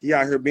 He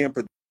out here being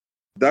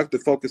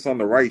productive, focused on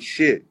the right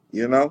shit,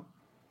 you know?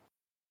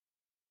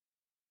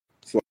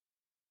 So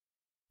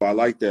I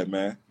like that,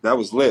 man. That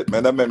was lit,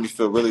 man. That made me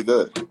feel really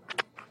good.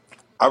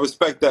 I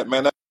respect that,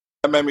 man. That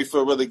made me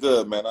feel really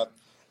good, man.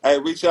 Hey,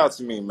 reach out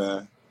to me,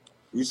 man.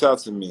 Reach out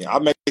to me. I'll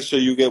make sure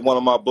you get one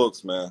of my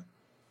books, man.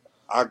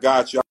 I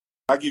got you.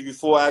 I give you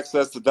full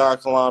access to Don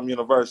Kalam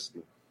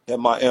University. Hit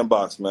my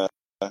inbox, man.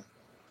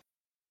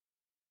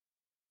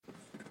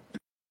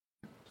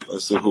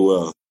 Let's see who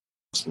else,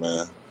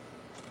 man.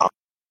 I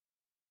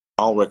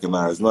don't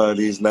recognize none of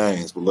these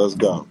names, but let's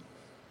go.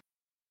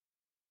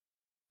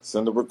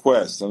 Send a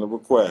request. I'm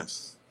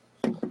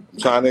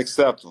trying to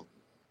accept them.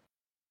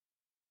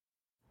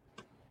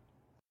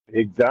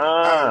 Big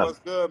Don. Hey, what's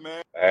good,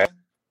 man?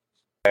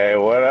 Hey,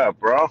 what up,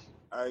 bro?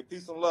 Hey,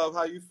 peace and love.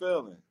 How you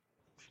feeling?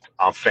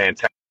 I'm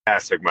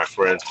fantastic, my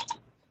friend. How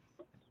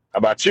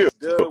about you?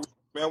 Good,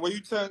 man. Where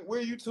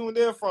you tuned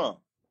in from?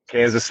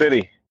 Kansas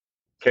City,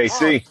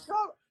 KC.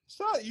 Oh,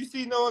 shut. You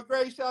see Noah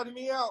Gray shouting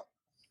me out?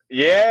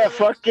 Yeah,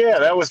 fuck yeah.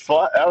 That was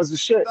fun. That was the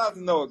shit. Shout out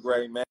to Noah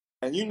Gray, man.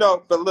 And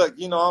but look,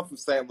 I'm from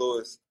St.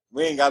 Louis.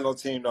 We ain't got no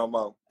team no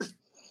more.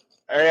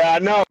 Hey, I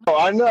know,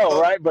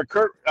 right? But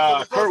Kurt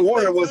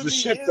Warner was the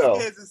shit, though.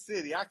 Kansas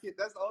City.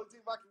 That's the only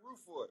team I can root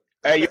for.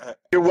 Hey,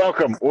 you're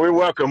welcome. We're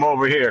welcome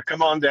over here.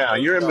 Come on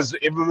down. You're in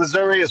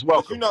Missouri is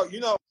welcome.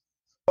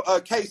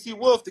 KC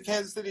Wolf, the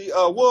Kansas City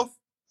Wolf.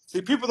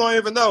 See, people don't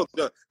even know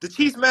the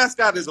Chiefs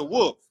mascot is a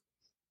wolf.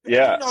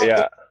 Yeah.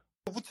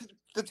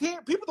 The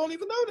team, people don't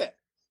even know that.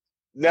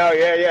 No,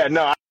 yeah.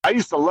 No, I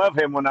used to love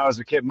him when I was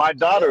a kid. My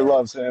daughter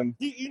loves him.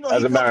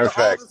 As a matter of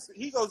fact,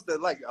 he goes to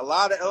like a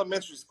lot of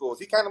elementary schools.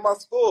 He came to my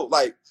school.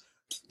 Like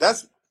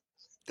that's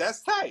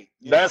tight.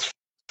 That's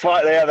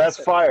fire. Yeah,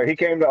 that's fire. He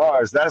came to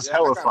ours. That's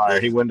hella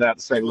fire. He went down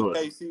to St. Louis.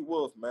 KC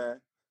Wolf,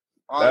 man.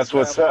 That's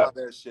what's up.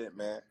 That shit,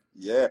 man.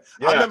 Yeah.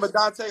 I remember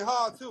Dante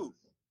Hall too.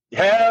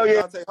 Hell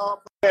yeah. Dante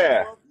Hall.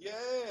 Yeah.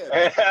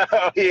 Yeah.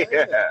 Hell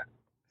yeah.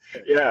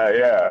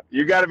 Yeah.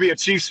 You got to be a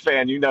Chiefs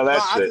fan. You know No,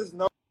 that I shit. just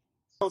know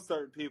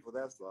certain people.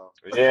 That's all.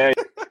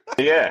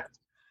 Yeah.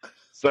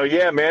 So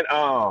yeah, man.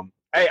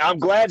 Hey, I'm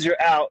glad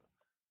you're out.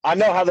 I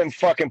know how them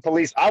fucking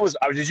police.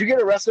 Did you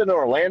get arrested in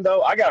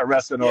Orlando? I got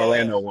arrested in Yeah,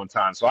 Orlando one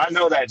time, so I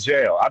know that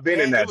jail. I've been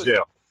in man, it that was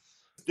jail.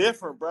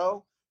 different,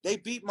 bro. They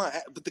beat my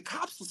ass, but the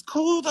cops was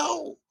cool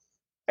though.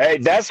 Hey,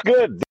 that's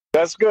good.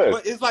 That's good.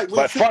 But it's like when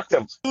But soon fuck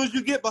them. as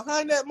you get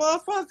behind that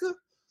motherfucker,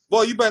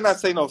 boy, you better not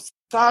say no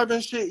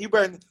sovereign shit. You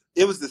better.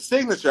 It was the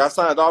signature. I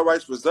signed all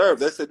rights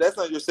reserved. They said that's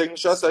not your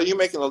signature. I said, are you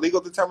making a legal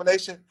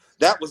determination?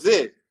 That was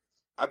it.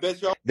 I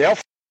bet you.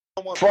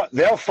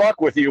 They'll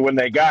fuck with you when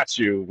they got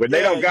you. When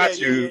they don't got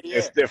you, Yeah.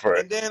 it's different.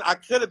 And then I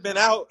could have been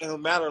out in a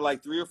matter of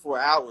like 3 or 4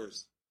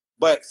 hours.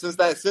 But since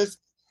that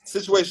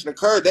situation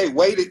occurred, they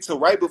waited till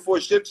right before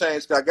ship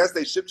change. Cause I guess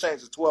they ship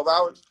change is 12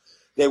 hours.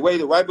 They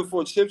waited right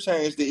before ship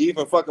change to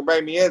even fucking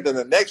bring me in. Then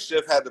the next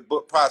shift had to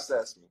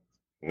process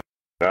me.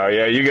 Oh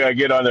yeah, you gotta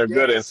get on their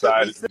good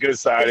side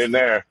in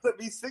there. It took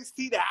me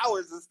 16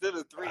 hours instead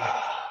of 3.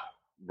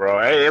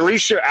 Bro, hey, at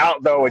least you're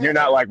out though, and you're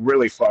not like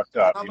really fucked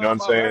up. You know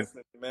what I'm saying?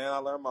 Lesson, man, I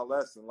learned my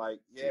lesson. Like,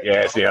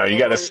 yes, you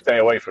got to stay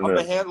away from I'm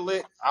this. gonna handle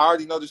it. I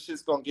already know the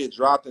shit's gonna get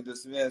dropped and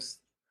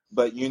dismissed,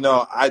 but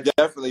I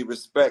definitely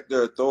respect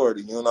their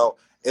authority.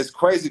 It's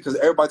crazy because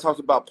everybody talks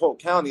about Polk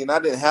County, and I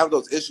didn't have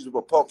those issues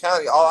with Polk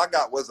County. All I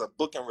got was a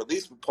book and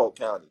release with Polk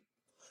County.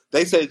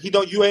 They said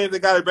you ain't even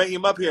got to bring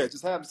him up here.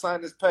 Just have him sign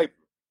this paper.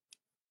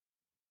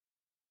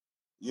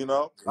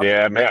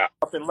 Yeah, man.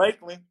 Up in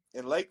Lakeland.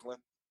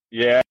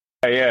 Yeah.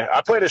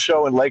 I played a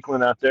show in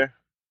Lakeland out there.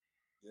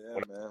 Yeah,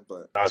 man.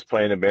 But I was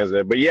playing in bands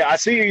there. But yeah, I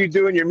see you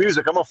doing your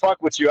music. I'm gonna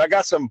fuck with you. I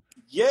got some.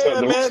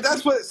 Yeah, man.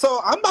 That's what.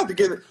 So I'm about to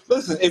get it.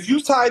 Listen, if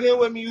you tied in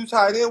with me, you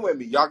tied in with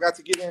me. Y'all got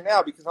to get in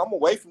now because I'm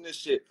away from this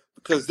shit.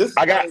 Because this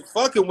guy is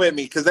fucking with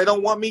me because they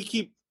don't want me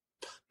keep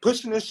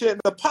pushing this shit in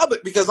the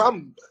public because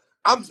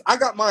I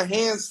got my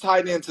hands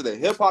tied into the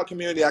hip hop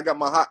community. I got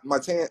my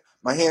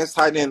hands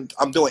tied in.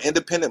 I'm doing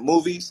independent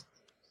movies.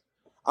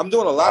 I'm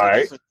doing a lot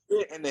of different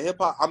shit in the hip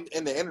hop. I'm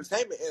in the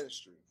entertainment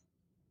industry.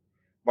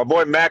 My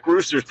boy Mac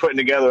Rooster's putting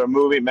together a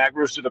movie. Mac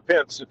Rooster the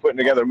Pimp is putting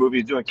together a movie.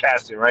 He's doing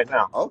casting right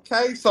now.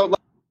 Okay, so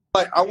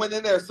like I went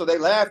in there, so they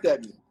laughed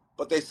at me,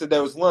 but they said they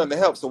was willing to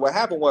help. So what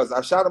happened was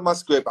I shot in my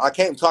script. I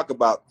can't talk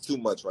about too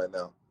much right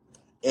now,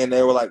 and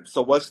they were like,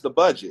 "So what's the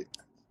budget?"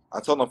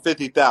 I told them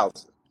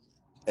 50,000,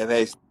 and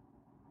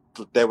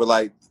they were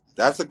like,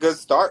 "That's a good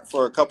start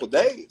for a couple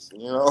days,"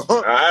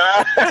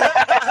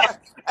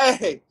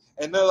 Hey,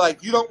 and they're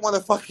like, "You don't want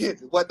to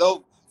fucking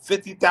those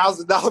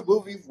 $50,000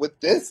 movies with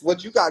this?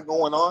 What you got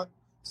going on?"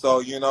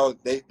 So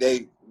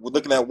they were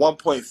looking at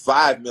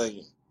 1.5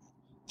 million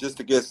just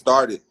to get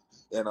started,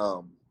 and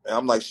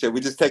I'm like, shit, we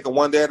just take it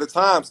one day at a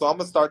time. So I'm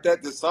gonna start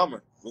that this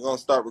summer. We're gonna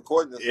start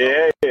recording this.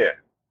 Yeah.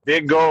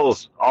 Big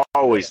goals.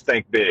 Always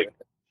think big.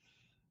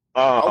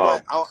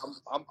 I'm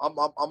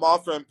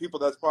offering people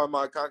that's part of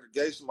my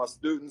congregation, my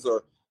students,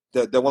 or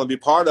that want to be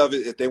part of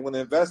it. If they want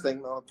to invest, they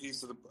can own a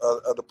piece of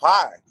the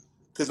pie.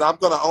 Because I'm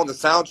going to own the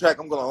soundtrack.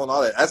 I'm going to own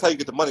all that. That's how you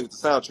get the money with the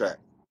soundtrack.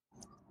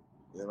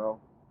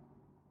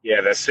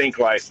 Yeah, the sync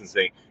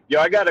licensing. Yo,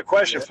 I got a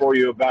question for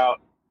you about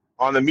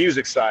on the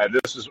music side.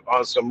 This is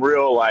on some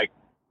real, like,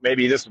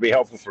 maybe this will be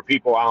helpful for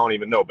people I don't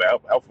even know, but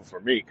helpful for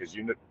me because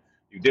you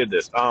did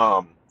this.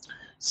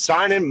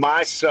 Signing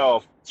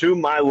myself to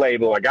my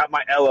label. I got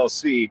my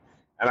LLC,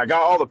 and I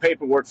got all the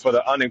paperwork for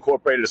the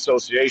unincorporated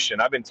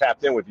association. I've been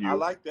tapped in with you. I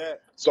like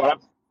that. So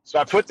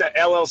I put the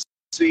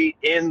LLC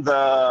in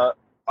the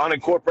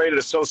unincorporated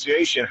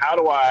association. How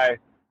do I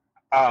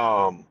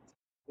I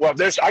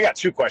got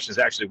two questions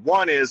actually.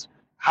 One is,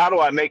 how do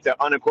I make the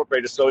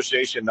unincorporated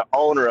association the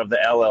owner of the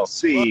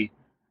LLC?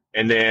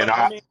 And then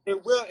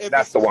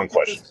that's the one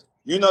question.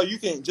 You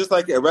can, just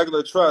like a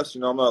regular trust,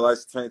 I'm not a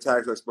licensed trained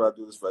tax expert. I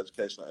do this for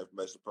educational and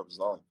informational purposes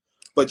only.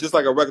 But just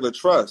like a regular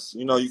trust,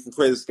 you can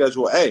create a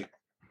Schedule A,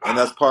 and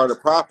that's part of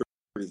the property.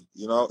 It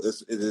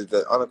is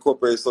the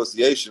unincorporated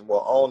association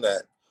will own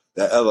that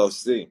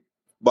LLC.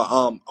 But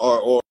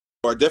or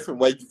a different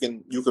way,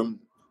 you can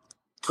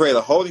create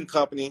a holding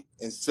company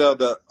and sell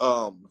the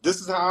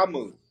This is how I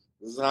move.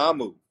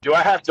 Do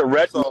I have to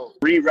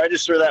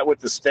re-register that with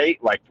the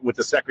state, like with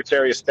the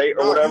Secretary of State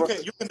or whatever?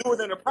 You can do it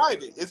in a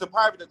private. It's a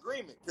private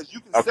agreement because you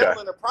can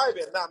settle in a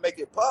private and not make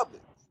it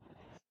public.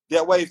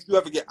 That way, if you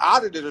ever get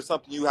audited or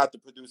something, you have to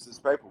produce this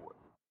paperwork.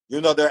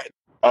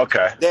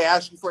 They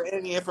ask you for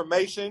any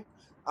information.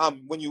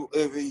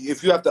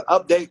 If you have to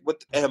update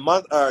with a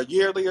month or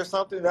yearly or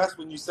something, that's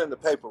when you send the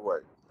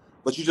paperwork.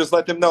 But you just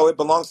let them know it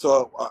belongs to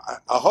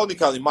a holding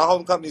company. My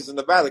holding company is in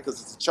Nevada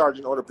because it's a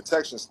charging order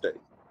protection state.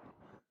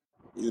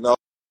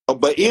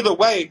 But either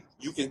way,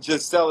 you can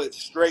just sell it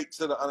straight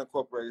to the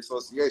unincorporated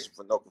association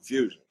for no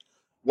confusion.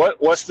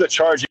 What's the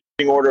charging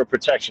order of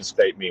protection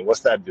state mean? What's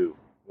that do?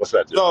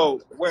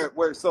 So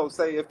so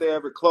say if they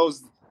ever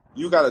close,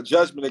 you got a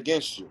judgment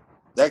against you.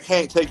 That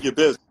can't take your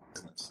business,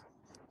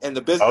 and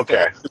the business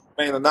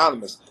remain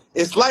anonymous.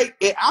 It's like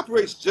it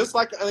operates just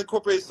like an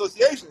unincorporated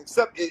association,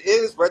 except it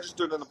is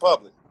registered in the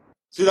public.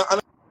 See,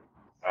 the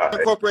All right.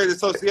 incorporated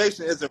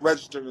association isn't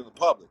registered in the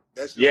public.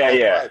 That's just Yeah, all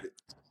yeah. private. A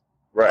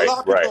Right, lot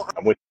of people right. don't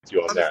I'm with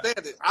you on that.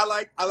 understand it.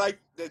 I like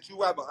that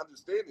you have an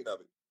understanding of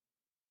it.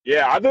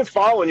 Yeah, I've been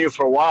following you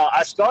for a while.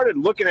 I started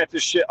looking at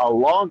this shit a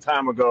long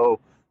time ago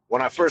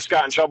when I first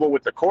got in trouble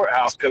with the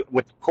courthouse,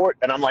 with the court,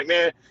 and I'm like,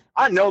 man,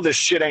 I know this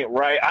shit ain't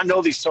right. I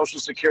know these social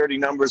security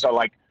numbers are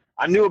like,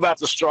 I knew about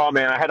the straw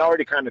man. I had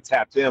already kind of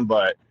tapped in,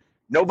 but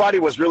nobody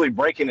was really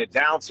breaking it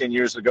down 10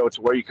 years ago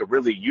to where you could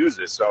really use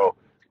it. So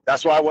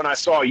that's why when I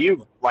saw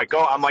you, like,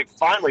 oh, I'm like,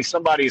 finally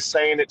somebody is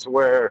saying it to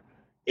where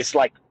it's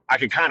like I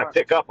could kind of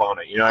pick up on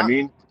it. You know what I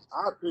mean?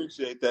 I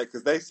appreciate that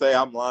because they say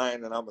I'm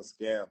lying and I'm a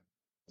scam.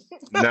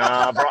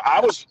 Nah, bro.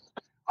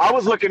 I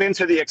was looking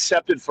into the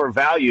accepted for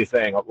value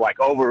thing like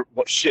over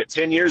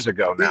 10 years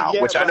ago now,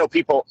 Yeah, which I know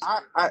people.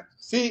 I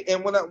see,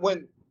 and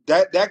when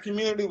that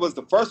community was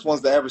the first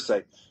ones to ever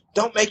say,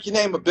 "Don't make your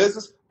name a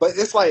business," but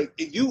it's like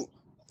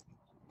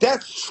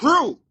that's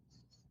true.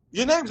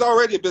 Your name's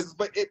already a business,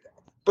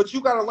 but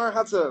you got to learn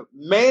how to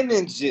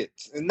manage it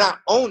and not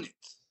own it.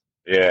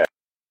 Yeah.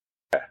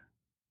 You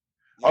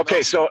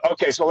know?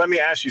 So let me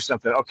ask you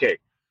something. Okay.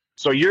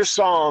 So your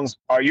songs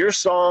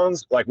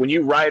like when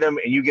you write them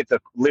and you get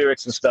the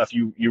lyrics and stuff,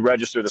 you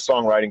register the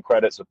songwriting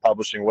credits of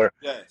publishing. Where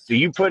Yes. do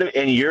you put it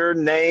in your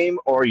name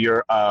or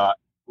your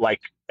like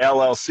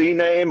LLC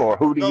name, or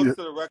who do you?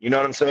 You know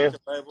what I'm saying?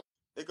 Label.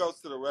 It goes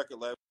to the record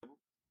label.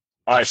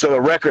 All right. So the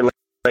record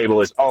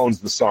label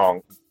owns the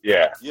song.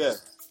 Yeah. Yeah.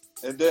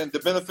 And then the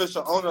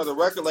beneficial owner of the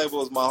record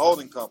label is my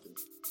holding company.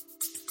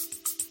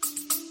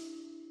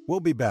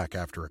 We'll be back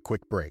after a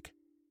quick break.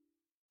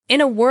 In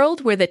a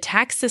world where the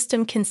tax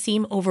system can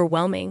seem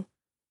overwhelming,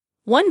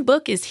 one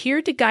book is here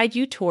to guide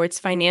you towards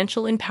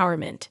financial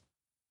empowerment.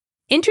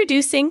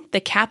 Introducing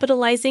The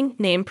Capitalizing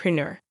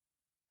Namepreneur,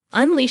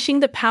 Unleashing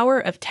the Power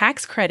of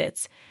Tax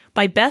Credits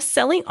by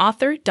best-selling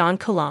author Don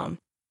Kalam.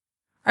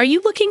 Are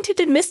you looking to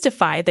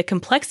demystify the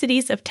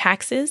complexities of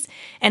taxes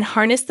and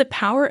harness the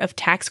power of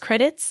tax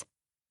credits?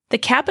 The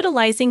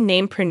Capitalizing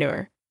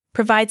Namepreneur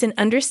provides an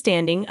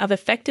understanding of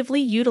effectively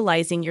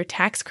utilizing your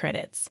tax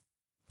credits.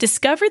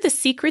 Discover the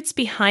secrets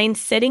behind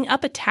setting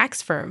up a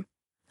tax firm,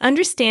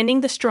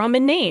 understanding the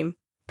strawman name,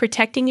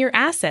 protecting your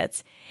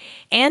assets,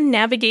 and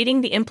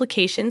navigating the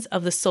implications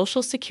of the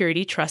Social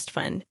Security Trust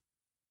Fund.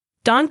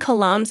 Don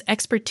Kalam's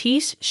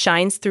expertise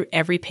shines through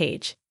every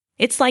page.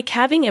 It's like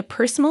having a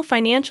personal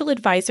financial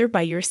advisor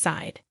by your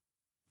side.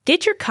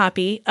 Get your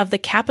copy of The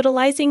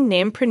Capitalizing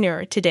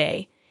Namepreneur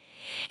today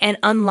and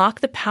unlock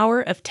the power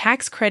of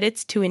tax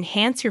credits to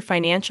enhance your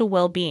financial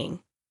well-being.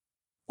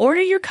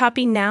 Order your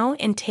copy now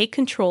and take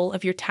control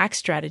of your tax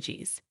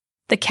strategies.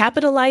 The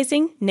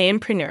Capitalizing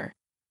Namepreneur,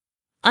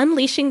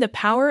 Unleashing the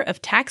Power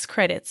of Tax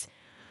Credits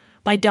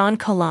by Don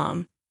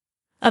Kalam.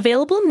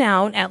 Available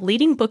now at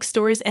leading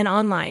bookstores and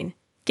online.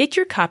 Get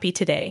your copy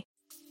today.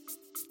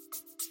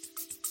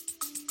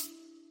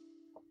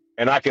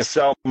 And I can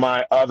sell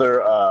my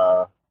other,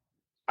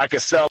 I can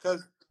sell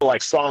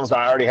like songs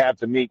I already have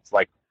to meet,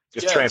 like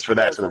just transfer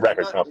that to the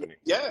record company.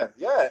 Yeah.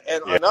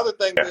 And another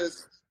thing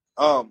is,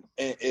 and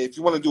if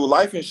you want to do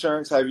life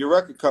insurance, have your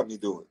record company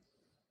do it.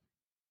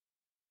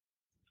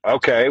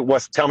 Okay,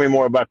 tell me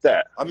more about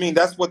that. I mean,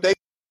 that's what they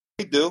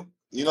do.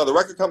 You know, the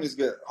record companies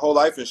get whole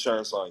life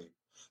insurance on you.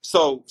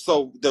 So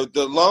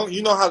the loan,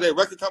 you know how the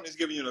record companies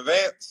giving you an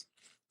advance?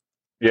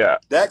 Yeah.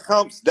 That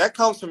comes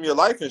from your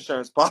life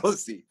insurance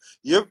policy.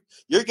 You're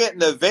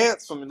getting an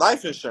advance from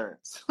life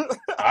insurance.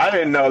 I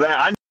didn't know that.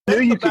 I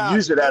knew you could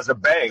use it as a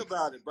bank. Think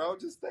about it, bro.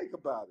 Just think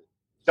about it.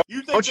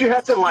 Don't you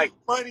have to like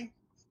money?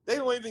 They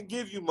don't even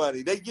give you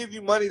money. They give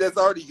you money that's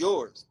already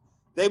yours.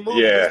 They move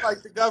just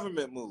like the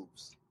government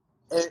moves.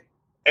 And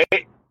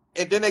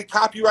then they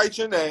copyright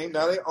your name.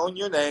 Now they own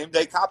your name.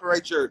 They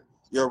copyright your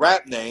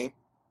rap name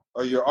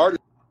or your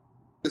artist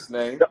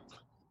name.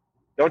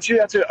 Don't you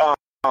have to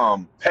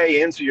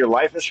pay into your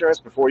life insurance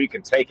before you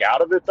can take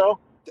out of it, though?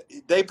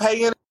 They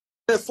pay in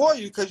it for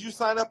you because you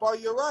sign up all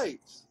your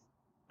rights.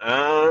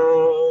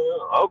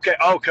 Okay.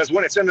 Oh, because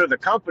when it's under the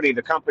company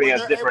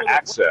has different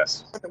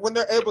access. When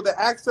they're able to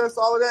access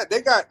all of that,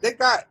 they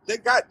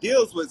got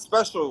deals with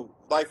special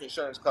life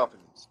insurance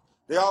companies.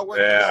 They all work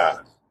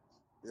together.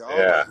 They all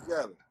work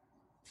together.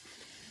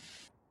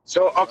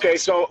 So okay,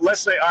 so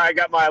let's say I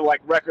got my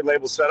like record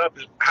label set up.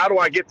 How do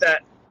I get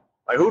that?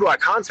 Like, who do I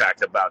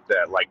contact about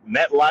that? Like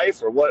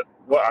MetLife or what?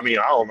 I mean,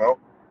 I don't know.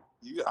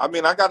 I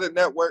got a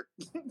network.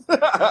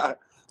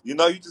 You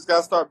know, you just got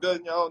to start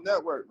building your own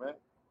network, man.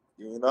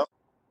 You know?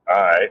 All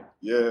right.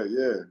 Yeah.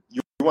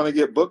 You want to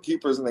get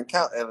bookkeepers and an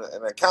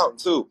accountant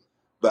too.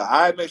 But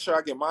I make sure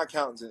I get my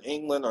accountants in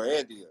England or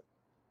India.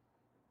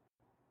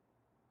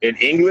 In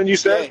England, you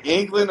said? Yeah,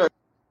 England or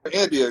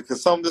India,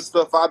 because some of the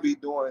stuff I be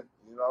doing,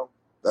 you know,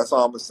 that's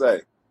all I'm going to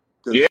say.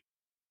 Yeah,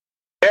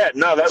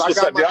 no, that's what's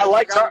up. I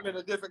like them in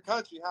a different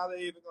country. How they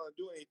even going to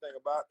do anything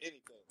about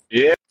anything?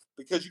 Yeah.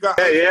 Because you got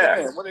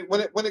when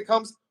it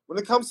comes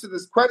to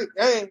this credit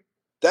game,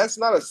 that's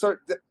not a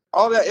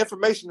all that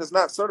information is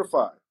not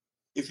certified.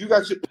 If you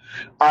got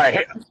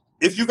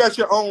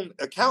your own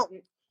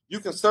accountant, you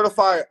can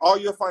certify all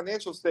your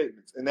financial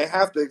statements, and they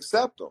have to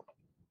accept them.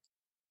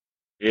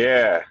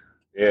 Yeah.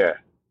 Yeah.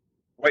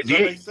 Wait, Does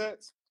that make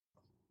sense?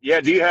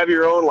 do you have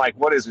your own, like,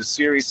 what is it,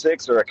 Series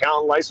 6 or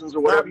accountant license or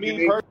whatever Not you me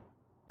need?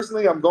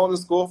 personally. I'm going to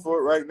school for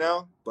it right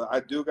now, but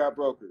I do got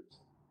brokers.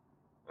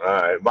 All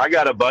right. I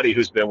got a buddy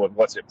who's been with,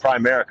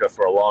 Primerica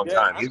for a long Yeah,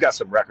 time. He's got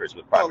some records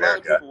with I know a lot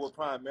of Primerica. people with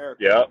Primerica,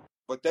 Yeah.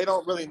 but they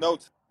don't really know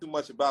too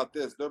much about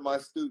this. They're my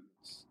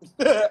students.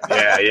 Yeah.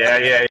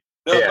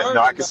 They're Yeah. learning.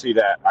 No, I can see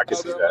that.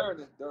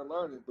 They're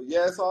learning. But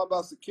yeah, it's all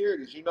about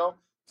securities, you know,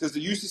 because the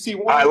UCC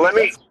All right,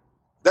 one,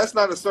 that's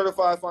not a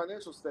certified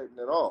financial statement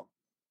at all.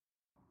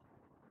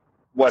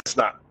 What's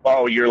not?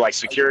 Oh, your like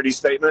security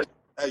statement?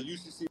 At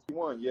UCC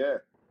one, yeah.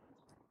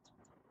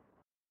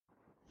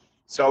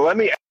 So let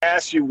me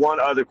ask you one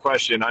other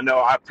question. I know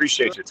I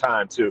appreciate your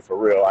time too, for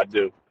real. I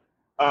do.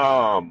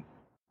 All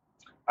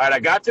right, I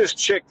got this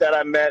chick that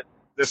I met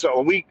this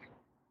a week.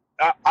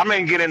 I'm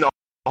gonna get into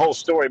the whole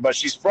story, but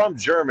she's from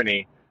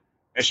Germany,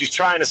 and she's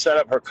trying to set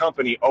up her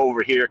company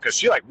over here because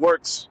she like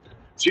works.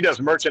 She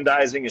does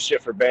merchandising and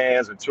shit for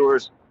bands and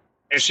tours,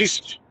 and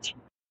she's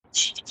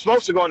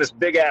supposed to go on this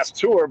big ass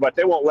tour, but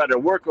they won't let her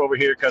work over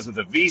here because of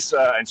the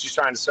visa, and she's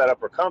trying to set up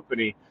her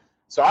company.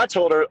 So I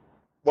told her,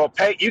 well,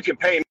 you can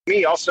pay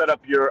me. I'll set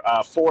up your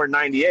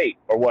 498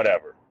 or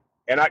whatever,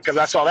 and because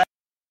I saw that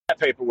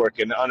paperwork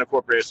in the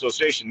unincorporated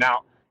association.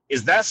 Now,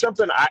 is that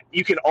something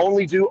you can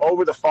only do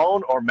over the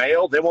phone or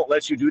mail? They won't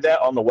let you do that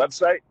on the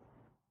website?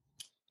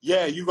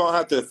 Yeah, you're going to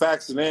have to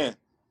fax it in.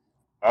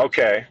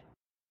 Okay.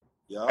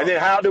 Yeah. And then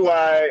how do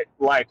I,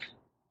 like,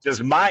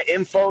 does my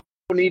info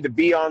need to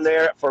be on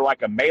there for,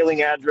 like, a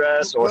mailing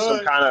address or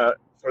some kind of,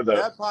 for the...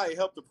 That probably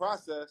helped the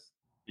process.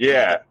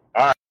 Yeah.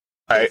 All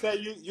right.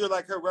 Say you're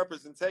like her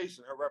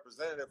representation, her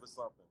representative or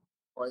something.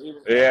 Or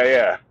even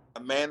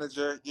a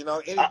manager, you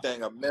know,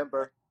 anything, a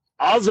member.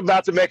 I was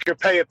about to make her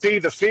pay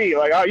the fee.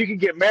 Like, oh, you can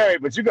get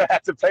married, but you're going to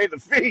have to pay the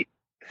fee.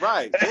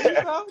 Right. There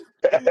you go.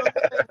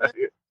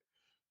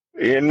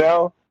 You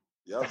know?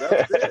 Yo,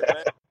 that's it,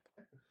 man.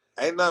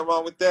 Ain't nothing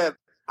wrong with that.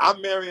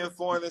 I'm marrying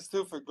foreigners,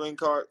 too, for green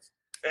cards.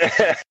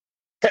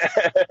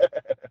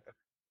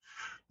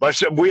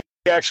 But we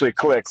actually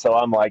click, so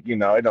I'm like, you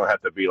know, it don't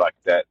have to be like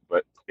that,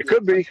 but it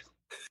could be.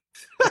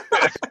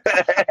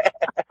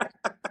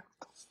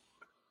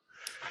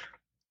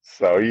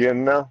 So, you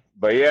know.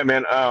 But, yeah,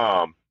 man,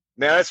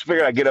 now let's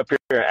figure I'd get up here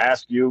and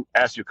ask you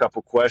a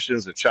couple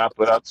questions and chop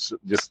it up.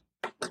 Just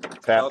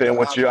tap in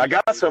with you. I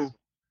got some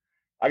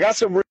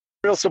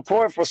real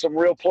support for some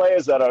real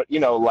players that are, you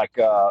know, like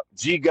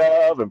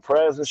G-Gov and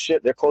Prez and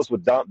shit. They're close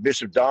with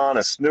Bishop Don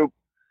and Snoop.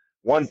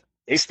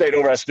 He stayed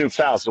over at Snoop's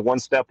house, so one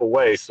step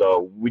away.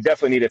 So we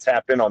definitely need to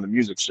tap in on the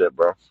music shit,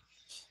 bro.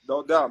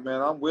 No doubt,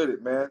 man. I'm with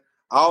it, man.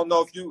 I don't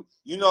know if you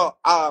know,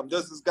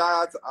 there's this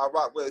guy I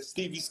rock with,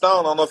 Stevie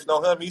Stone. I don't know if you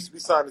know him. He used to be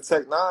signed to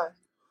Tech 9.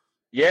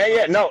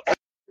 Yeah. No.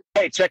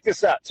 Hey, check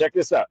this out.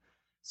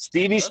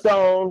 Stevie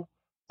Stone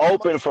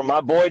opened for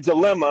my boy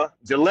Dilemma.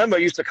 Dilemma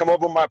used to come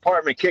over to my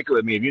apartment, kick it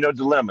with me. If you know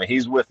Dilemma,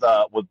 he's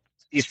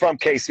he's from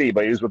KC,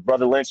 but he was with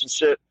Brother Lynch and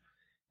shit.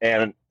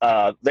 And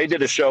they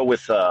did a show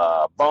with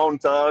Bone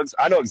Thugs.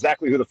 I know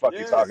exactly who the fuck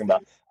you're talking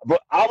about.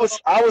 But I was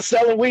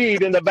selling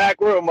weed in the back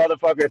room,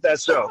 motherfucker, at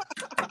that show.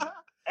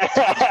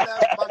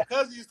 My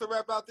cousin used to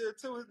rap out there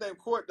too. His name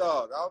Court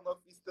Dog. I don't know if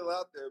he's still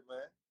out there,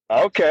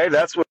 man. Okay,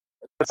 that's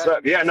what's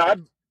up. Yeah, no,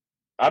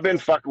 I've been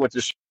fucking with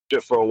this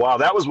shit for a while.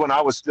 That was when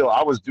I was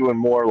doing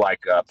more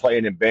like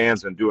playing in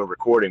bands and doing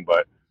recording.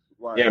 But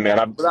yeah,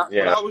 man,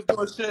 when I was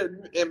doing shit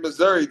in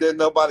Missouri, didn't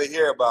nobody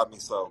hear about me.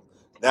 So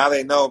now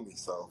they know me.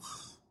 So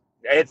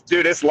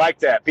it's like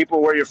that.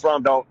 People where you're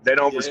from don't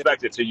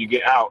respect it till you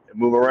get out and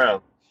move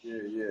around.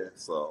 Yeah.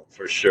 So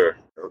for sure,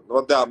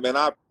 no doubt, man.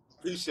 I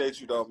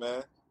appreciate you though,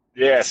 man.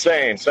 Yeah,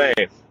 same.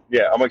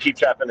 Yeah, I'm gonna keep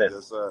tapping in.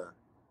 Yes, sir.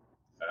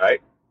 All right.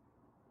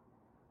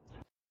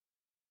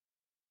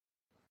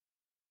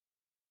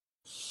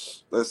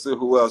 Let's see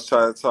who else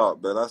trying to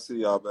talk, man. I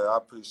see y'all, man. I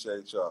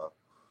appreciate y'all.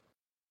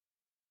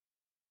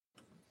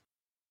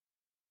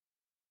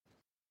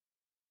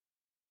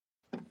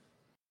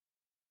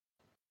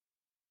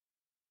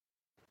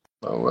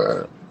 All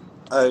right.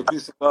 Hey,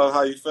 peace and love.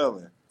 How you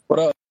feeling? What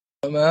up,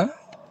 man?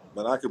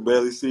 Man, I can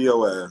barely see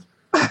your ass.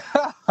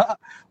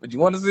 But you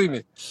want to see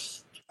me?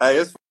 Hey,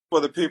 it's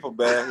for the people,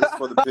 man. It's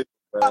for the people,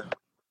 man.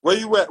 Where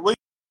you at? Where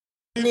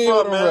you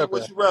from, man?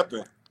 What you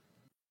repping?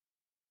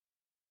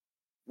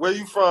 Where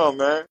you from,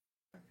 man?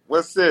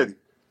 What city?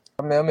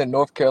 I mean, I'm in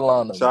North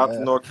Carolina. Shout out to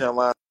North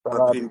Carolina,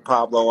 Petey,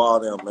 Pablo, all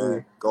them,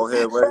 man. Go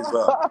ahead, raise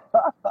up.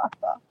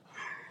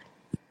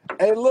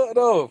 Hey, look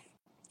though,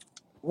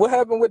 what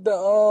happened with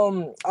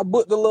the I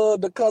booked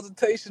the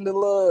consultation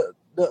through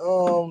the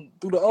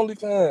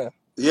OnlyFans.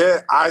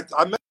 Yeah, I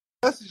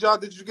messaged y'all.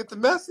 Did you get the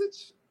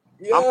message?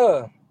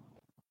 Yeah.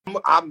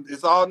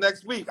 It's all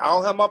next week. I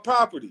don't have my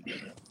property.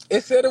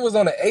 It said it was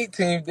on the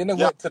 18th, then it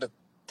went to the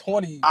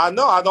 20th. I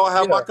know. I don't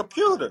have my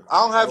computer.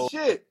 I don't have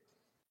shit.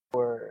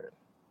 Word.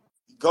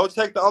 Go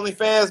check the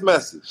OnlyFans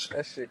message.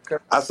 That shit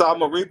crazy. I saw I'm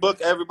going to rebook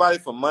everybody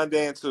for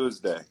Monday and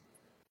Tuesday.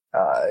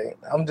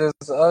 I'm just,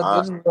 I I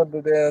just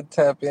wanted to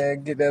tap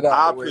in, get that out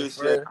I the way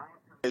appreciate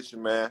first. you,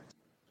 man.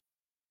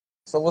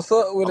 So what's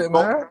up with I'm it,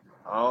 going.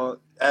 man?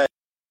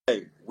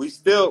 Hey, we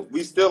still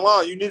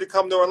on. You need to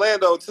come to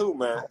Orlando too,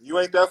 man. You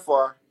ain't that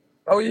far.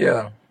 Oh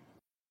yeah.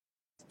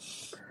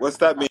 What's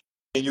that mean?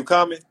 You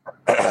coming?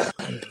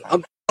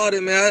 I'm about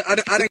it, man. I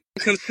didn't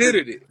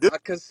considered it. This I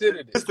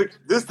considered it.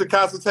 this the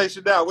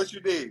consultation now. What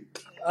you need?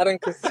 I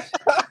didn't consider.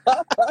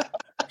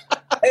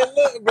 Hey,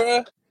 look,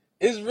 bro.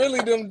 It's really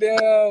them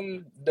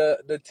damn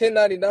the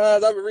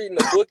 1099s. I've been reading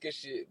the book and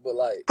shit, but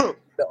like the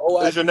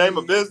Is your name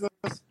a OIC, business?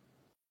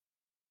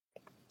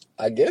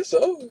 I guess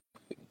so.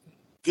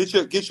 Get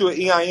you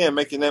an EIN.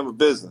 Make your name a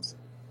business.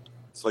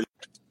 So you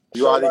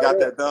Straight already like got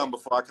that. that done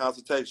before our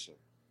consultation.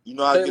 You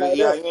know how to Straight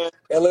get an like that.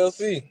 EIN?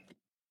 LLC.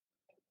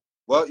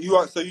 Well, you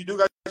are. So you do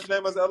got your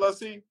name as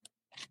LLC?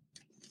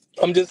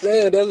 I'm just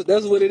saying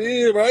that's what it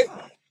is, right?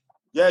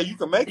 Yeah, you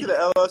can make it an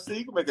LLC.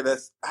 You can make it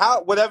as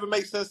how whatever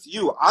makes sense to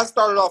you. I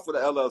started off with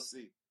an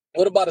LLC.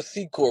 What about a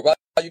C corp?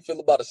 How you feel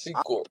about a C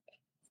corp?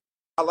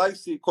 I like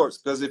C corps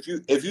because if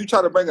you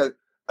try to bring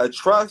a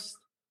trust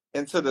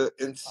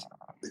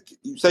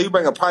you say you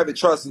bring a private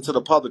trust into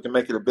the public and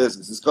make it a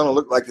business, it's going to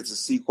look like it's a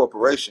C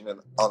corporation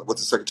with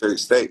the Secretary of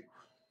State.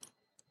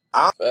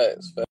 I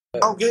Facts. I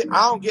don't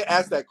get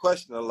asked that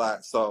question a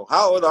lot. So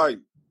how old are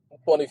you?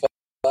 25.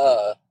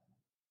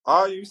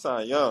 Are you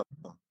sound young?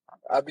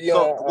 I be So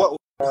on. what?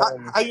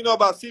 How you know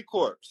about C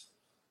corps?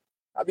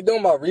 I be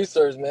doing my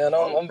research, man.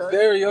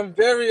 Okay. I'm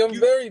You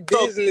very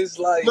so business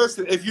like.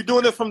 listen. If you're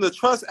doing it from the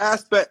trust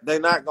aspect, they're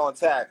not going to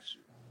tax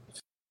you.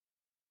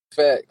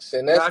 Facts,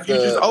 and Now, that's if you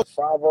just the 50.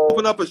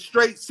 open up a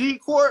straight C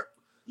corp,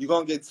 you're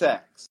gonna get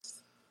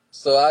taxed.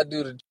 So I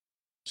do the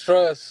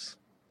trust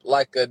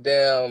like a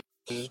damn.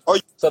 Or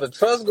So the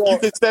trust you going.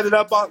 can set it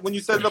up when you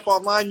set it up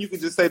online. You can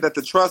just say that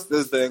the trust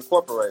is the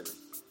incorporated.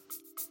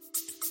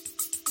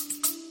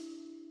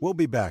 We'll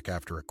be back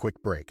after a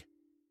quick break.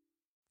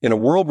 In a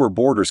world where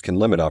borders can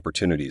limit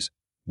opportunities,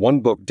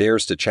 one book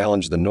dares to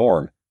challenge the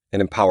norm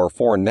and empower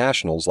foreign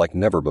nationals like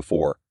never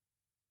before.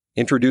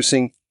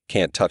 Introducing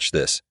Can't Touch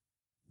This: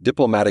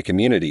 Diplomatic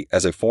Immunity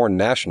as a Foreign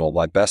National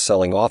by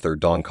best-selling author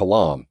Don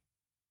Kalam.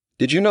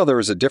 Did you know there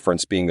is a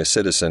difference being a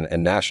citizen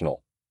and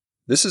national?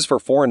 This is for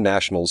foreign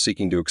nationals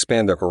seeking to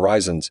expand their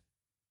horizons.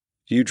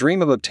 Do you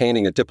dream of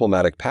obtaining a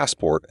diplomatic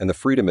passport and the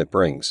freedom it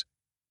brings?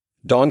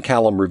 Don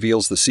Callum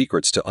reveals the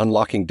secrets to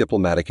unlocking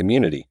diplomatic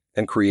immunity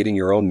and creating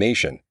your own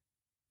nation.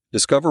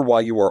 Discover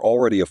why you are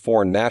already a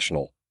foreign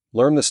national,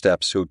 learn the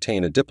steps to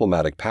obtain a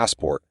diplomatic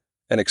passport,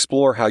 and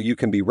explore how you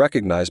can be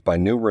recognized by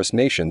numerous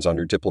nations on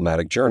your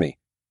diplomatic journey.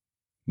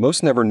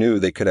 Most never knew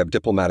they could have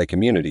diplomatic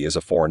immunity as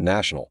a foreign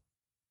national.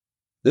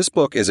 This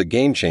book is a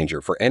game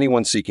changer for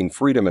anyone seeking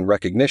freedom and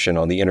recognition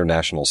on the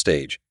international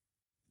stage.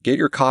 Get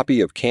your copy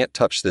of Can't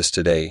Touch This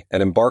today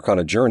and embark on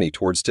a journey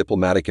towards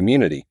diplomatic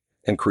immunity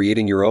and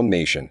creating your own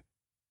nation.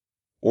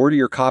 Order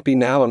your copy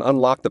now and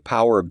unlock the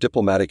power of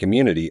diplomatic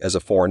immunity as a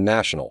foreign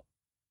national.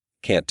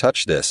 Can't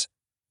Touch This: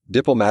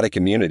 Diplomatic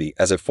Immunity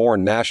as a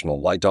Foreign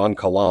National by Don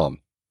Kalam.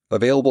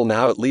 Available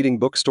now at leading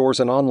bookstores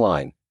and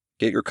online.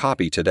 Get your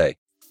copy today.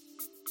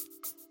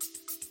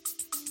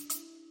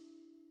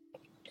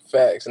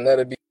 Facts, and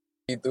that'll be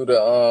through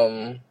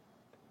the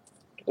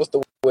what's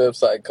the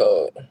website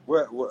called?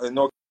 Where in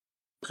North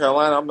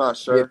Carolina? I'm not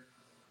Yeah, sure.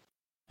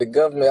 the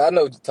government. I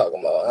know what you're talking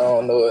about. I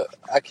don't know it.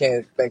 I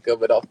can't think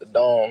of it off the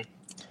dome.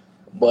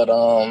 But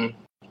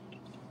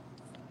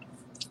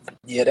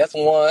yeah, that's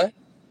one.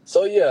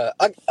 So yeah,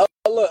 I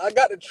look. I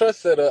got the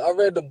trust set up. I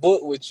read the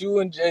book with you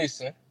and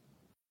Jason,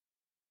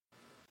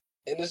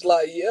 and it's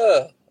like,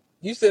 yeah,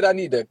 you said I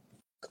need the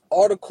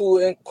article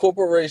and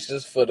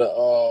corporations for the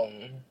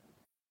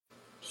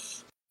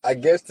I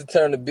guess to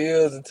turn the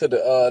bills into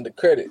the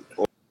credit.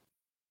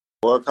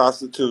 Or a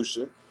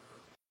constitution.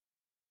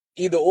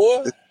 Either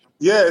or.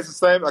 Yeah, it's the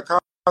same. A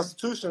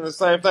constitution is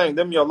the same thing.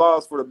 Them your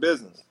laws for the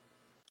business.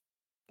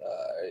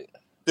 Alright.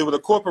 See, with a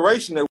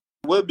corporation, it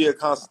would be a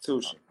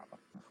constitution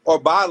or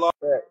bylaws.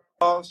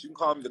 You can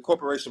call them the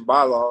corporation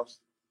bylaws.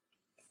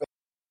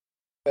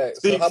 Fact.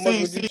 So See, how much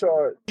see, would you see,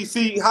 charge?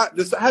 see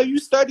how you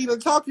studied and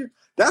talking.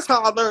 That's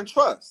how I learned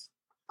trust.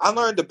 I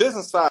learned the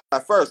business side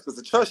first because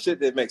the trust shit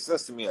didn't make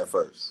sense to me at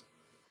first.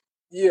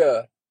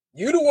 Yeah.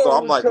 You the So one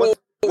I'm who like, told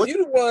what?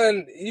 you the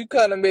one you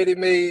kinda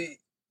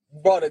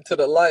brought it to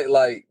the light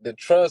like the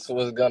trust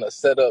was gonna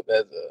set up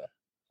as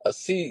a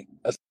C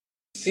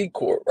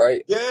corp,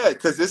 right? Yeah,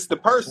 because it's the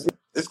person.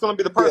 It's going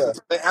to be the person. Yeah.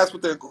 So they ask who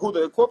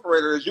the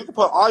incorporator is. You can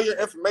put all your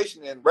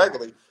information in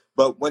regularly,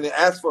 but when it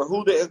asks for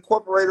who the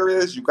incorporator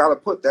is, you got to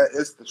put that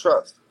it's the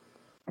trust.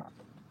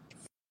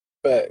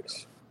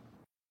 Facts.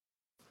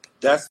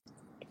 That's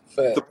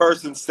the Facts.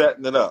 person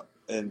setting it up,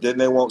 and then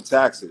they won't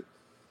tax it.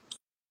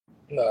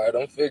 Alright,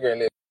 I'm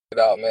figuring it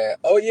out, man.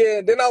 Oh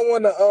yeah, then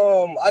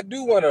I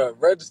do wanna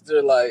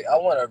register, like I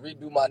wanna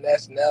redo my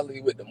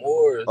nationality with the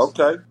Moors.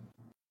 Okay,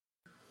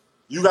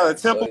 you got a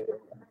So temple yeah.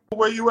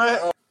 where you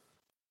at? I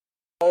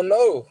don't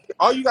know.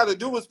 All you got to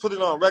do is put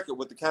it on record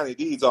with the county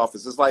deeds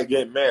office. It's like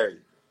getting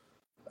married.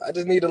 I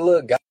just need a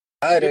little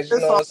Alright, Yeah, you know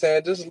it's what I'm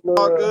saying? Just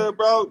all good,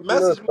 bro. a little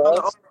Message me on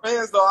the thoughts.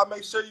 OnlyFans though. I'll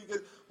make sure you get.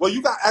 Well,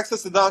 you got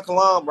access to Don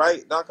Kalam,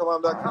 right?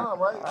 DonKalam.com,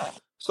 right?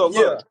 So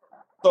Yeah.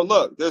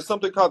 look. There's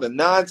something called the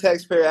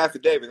non-taxpayer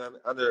affidavit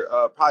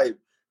under probably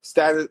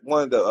status,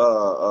 one of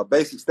the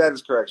basic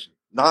status correction,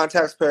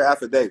 non-taxpayer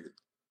affidavit,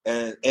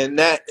 and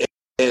that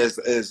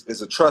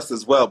is a trust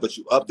as well. But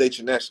you update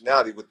your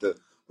nationality with the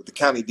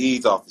county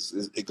deeds office.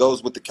 It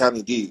goes with the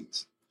county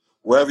deeds,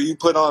 wherever you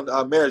put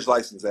on marriage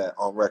license at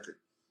on record.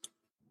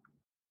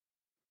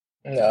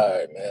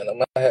 Alright, man. I'm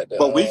gonna have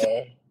But we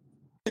to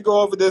can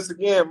go over this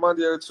again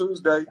Monday or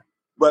Tuesday.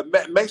 But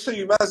make sure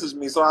you message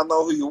me so I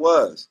know who you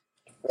was.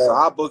 So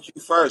I'll book you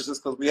first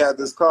just because we had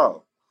this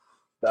call.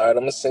 alright,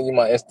 I'm gonna send you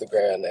my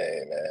Instagram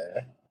name,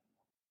 man.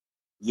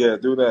 Yeah,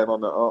 do that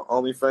on the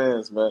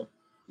OnlyFans, man.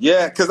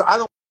 Yeah, because I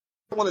don't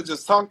want to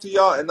just talk to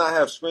y'all and not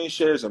have screen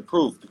shares and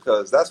proof,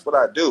 because that's what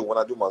I do when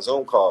I do my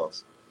Zoom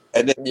calls.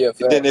 And Yeah,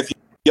 then if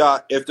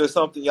there's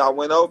something y'all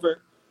went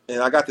over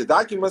and I got the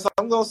documents,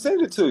 I'm gonna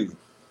send it to you.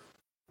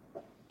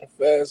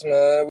 fast,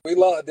 man. We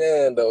locked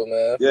in though,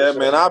 man. Yeah,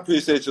 man. I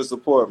appreciate your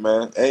support,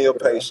 man, and your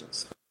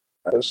patience.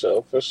 For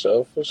sure.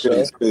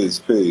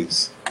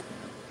 Peace.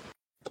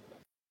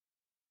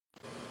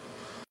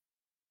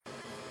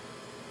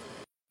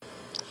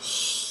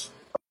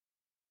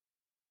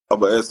 Oh,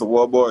 but it's the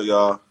war board,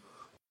 y'all.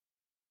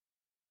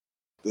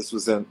 This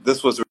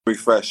was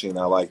refreshing.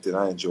 I liked it.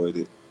 I enjoyed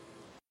it.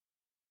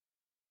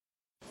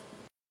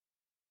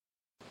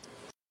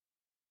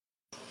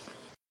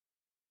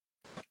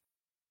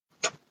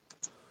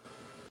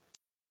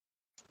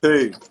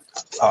 Hey.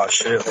 Oh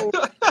shit.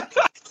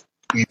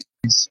 Hey,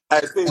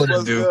 Peace,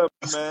 what's good,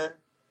 man?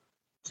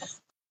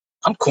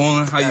 I'm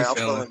coolin'. How you I'm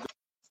feeling?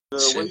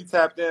 Good. Shit. Where you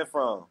tapped in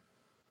from?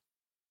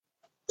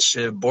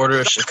 Shit,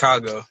 border of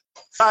Chicago.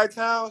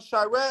 Chi-Town,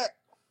 Chirac?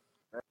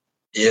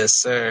 Yes,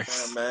 sir.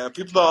 Yeah, man.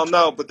 People don't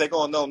know, but they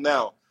gonna know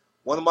now.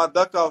 One of my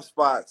duck-off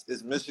spots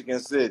is Michigan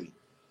City.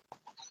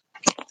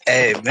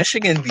 Hey,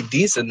 Michigan be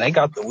decent. They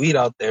got the weed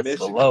out there for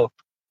the low.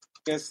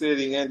 Michigan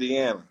City,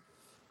 Indiana.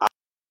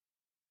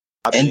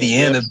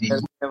 Indiana be...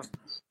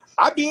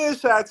 I be in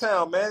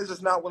Chi-Town, man. It's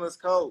just not when it's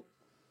cold.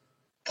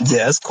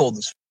 Yeah, it's cold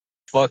as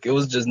fuck. It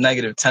was just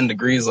negative 10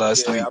 degrees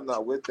last week. Yeah, I'm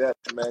not with that,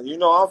 man. You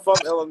know, I'm from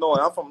Illinois.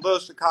 I'm from Little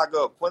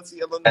Chicago, Quincy,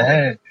 Illinois.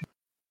 Hey.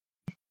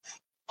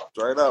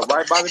 Straight up,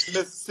 right by the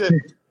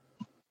Mississippi.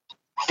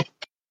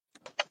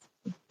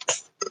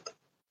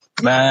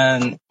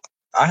 Man,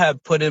 I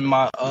had put in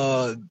my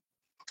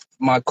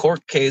my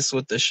court case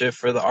with the shit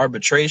for the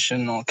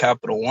arbitration on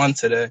Capital One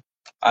today.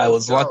 I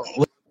was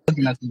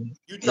looking at the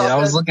I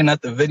was looking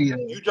at the video.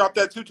 You dropped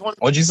that 225.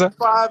 What'd you say?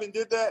 And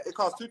did that? It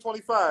cost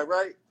 $225,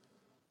 right?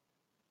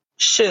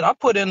 Shit, I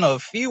put in a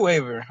fee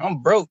waiver. I'm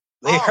broke.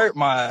 They hurt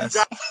my ass.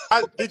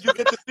 Did you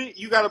get the fee?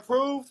 You got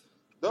approved?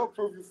 They'll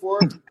approve you for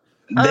it.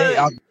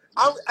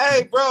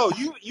 Hey, bro,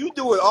 you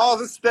do it all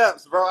the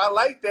steps, bro. I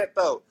like that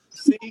though.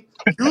 See,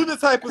 you the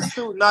type of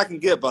student I can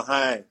get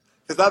behind,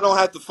 because I don't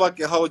have to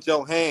fucking hold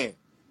your hand.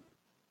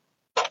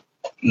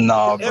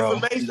 No, bro.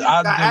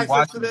 Got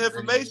access to the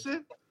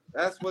information?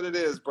 That's what it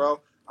is,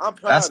 bro. I'm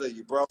proud of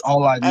you, bro.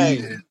 All I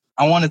needed.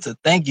 I wanted to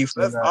thank you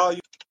for that. That's all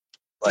you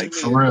need,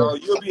 for real. Bro.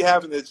 You'll be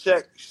having a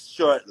check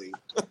shortly.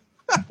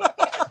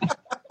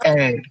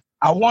 Hey,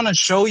 I want to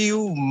show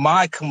you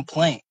my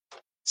complaint.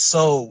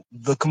 So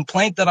the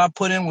complaint that I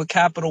put in with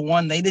Capital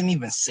One, they didn't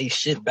even say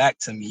shit back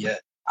to me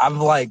yet. I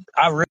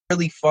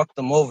really fucked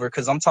them over,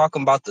 because I'm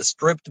talking about the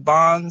stripped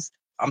bonds.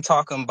 I'm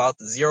talking about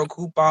the zero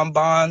coupon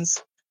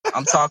bonds.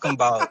 I'm talking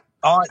about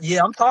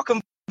I'm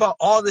talking about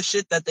all the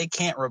shit that they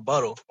can't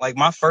rebuttal. Like,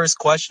 my first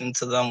question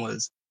to them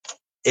was,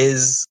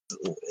 is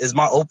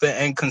my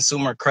open-end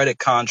consumer credit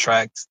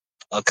contract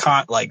a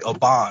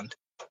bond?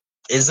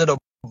 Is it a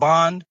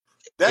bond?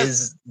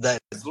 Is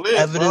that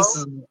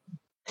evidence?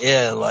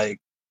 Yeah, like,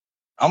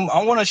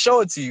 I want to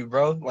show it to you,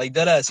 bro. Like,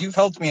 deadass, you've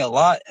helped me a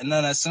lot, and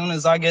then as soon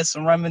as I get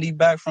some remedy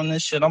back from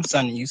this shit, I'm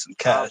sending you some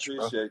cash, bro.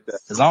 I appreciate that.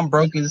 Because I'm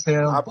broke as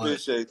hell. I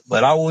appreciate that.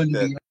 But I wouldn't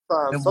be...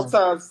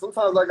 Sometimes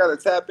I gotta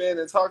tap in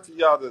and talk to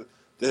y'all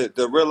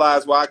to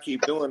realize why I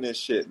keep doing this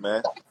shit,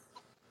 man.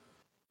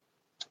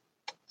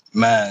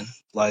 Man,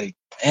 like,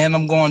 and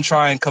I'm going to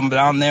try and come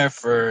down there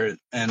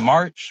in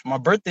March. My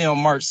birthday on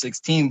March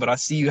 16th, but I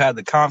see you had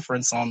the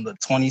conference on the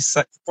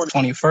 21st.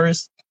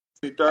 23rd.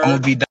 I'm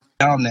going to be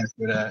down there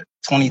for that.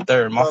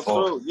 23rd, my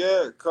fault. Through.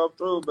 Yeah, come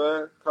through,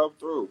 man. Come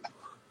through.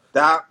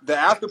 The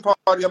after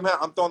party,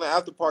 I'm throwing the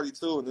after party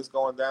too, and it's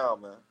going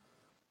down,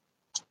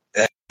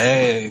 man.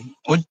 Hey,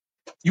 what?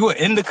 You an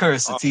indica or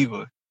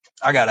sativa?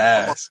 I gotta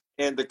ask.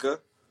 Indica.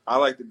 I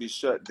like to be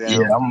shut down.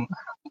 Yeah,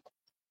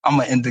 I'm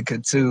an indica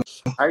too.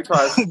 I ain't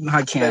trying to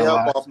I can't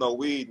lie. off no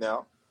weed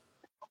now.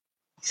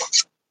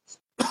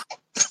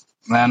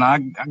 Man, I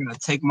gotta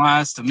take my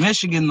ass to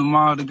Michigan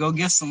tomorrow to go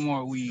get some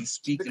more weed.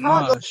 Speaking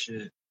of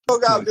shit,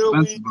 got good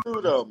weed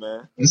too, though,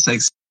 man. It's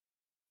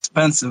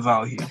expensive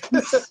out here.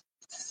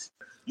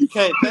 You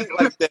can't think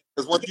like that,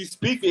 because once you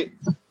speak it,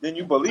 then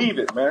you believe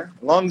it, man.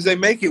 As long as they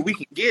make it, we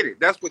can get it.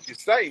 That's what you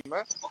say,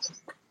 man.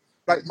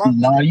 Like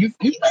Nah, you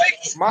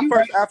right. my You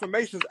first right.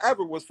 affirmations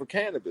ever was for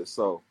cannabis.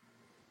 So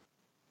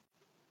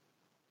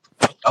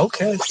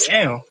Okay,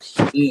 damn.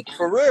 Yeah.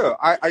 for real,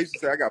 I used to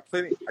say I got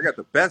plenty. I got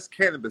the best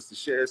cannabis to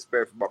share,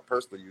 spare for my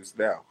personal use.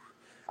 Now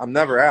I'm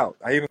never out.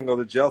 I even go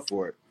to jail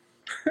for it.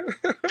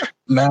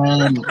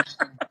 Man,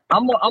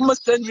 I'm gonna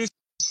send you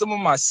some of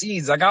my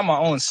seeds. I got my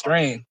own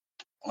strain.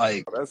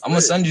 Like, Oh, that's I'm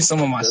gonna lit. send you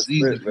some of my That's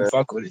seeds lit, if you man.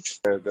 fuck with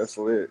it. That's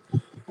lit.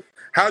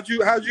 How'd you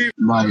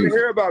Like, even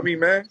hear about me,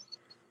 man?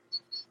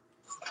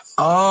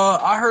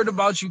 I heard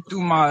about you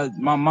through my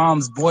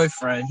mom's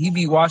boyfriend. He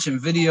be watching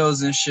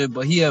videos and shit,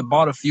 but he had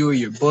bought a few of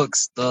your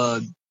books.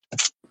 The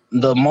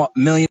 $1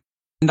 million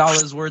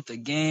worth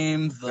of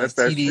game, the That's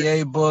that shit.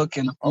 TDA book,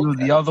 and a few of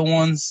the Okay. other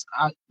ones.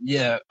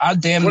 I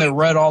damn What's near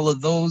read all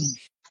of those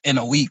in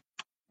a week,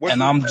 what's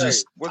and his I'm day?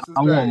 just What's his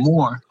I want day?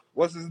 more.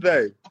 What's his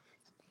day?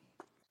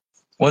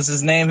 What's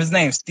his name? His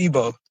name's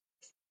Stebo.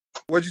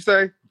 What'd you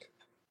say?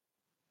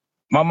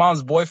 My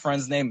mom's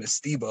boyfriend's name is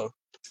Stebo.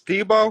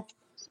 Stebo?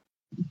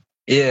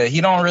 Yeah,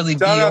 he don't really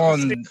Shout be out to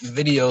on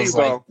videos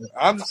like Stebo.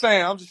 I'm just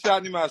saying, I'm just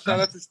shouting him out. Shout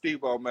out to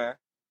Stebo, man.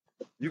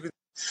 You can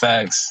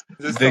facts.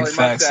 just tell Big him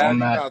I facts on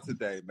shouted him that. out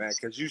today, man,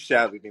 because you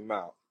shouted him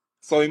out.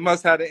 So he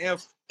must have the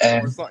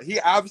And influence. He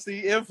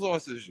obviously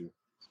influences you.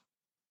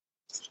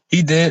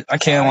 he did. I All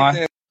can't right, lie.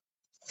 then.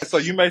 So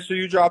you make sure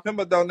you drop him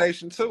a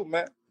donation too,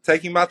 man.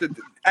 Take him out to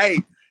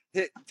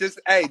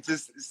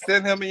just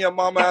send him and your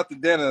mama out to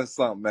dinner or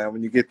something, man.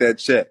 When you get that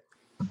check,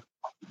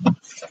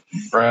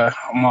 Bruh,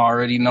 I'm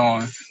already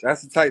knowing.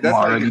 that's the type. I'm That's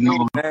how you already move,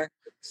 knowing. man.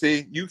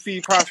 See, you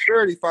feed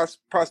prosperity.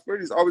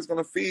 Prosperity is always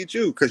going to feed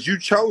you because you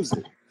chose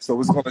it, so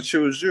it's going to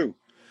choose you,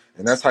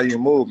 and that's how you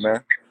move,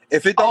 man.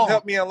 If it don't Oh,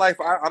 help me in life,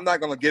 I'm not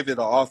going to give it an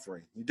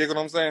offering. You dig what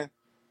I'm saying?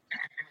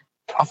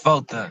 I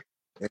felt that.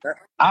 Yeah.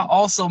 I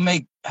also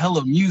make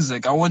hella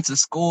music. I went to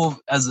school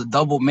as a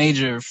double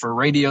major for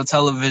radio,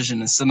 television,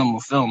 and cinema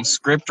film,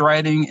 script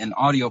writing and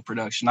audio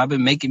production. I've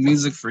been making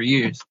music for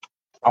years.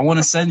 I want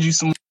to send you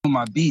some of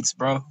my beats,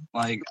 bro.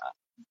 Like,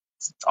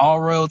 all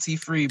royalty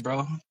free,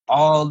 bro.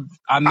 I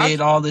I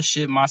made all this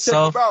shit check them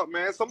myself. out,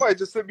 man. Somebody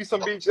just sent me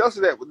some beats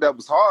yesterday that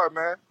was hard,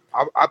 man.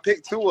 I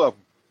picked two of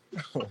them.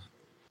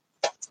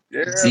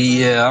 Yeah, See,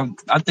 man. yeah,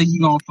 I think you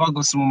gonna fuck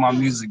with some of my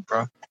music,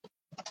 bro.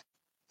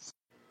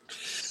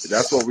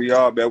 That's what we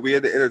are, man. We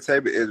in the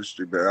entertainment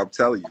industry, man. I'm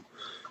telling you.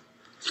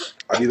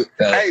 That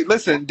Hey,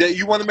 listen,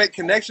 you want to make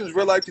connections,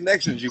 real life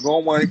connections, you're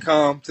going to want to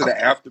come to the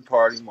after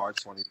party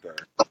March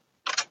 23rd.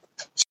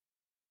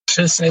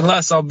 shit, say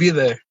less. I'll be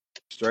there.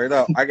 Straight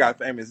up. I got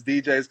famous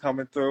DJs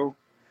coming through.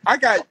 I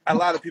got a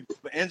lot of people,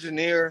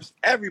 engineers,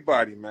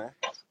 everybody, man.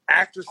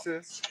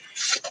 Actresses.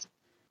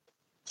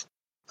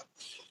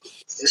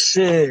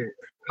 Shit,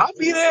 I'll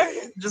be there.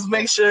 Just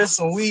make sure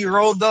some weed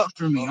rolled up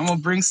for me. I'm gonna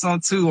bring some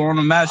too. I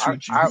wanna match I,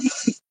 with you. I,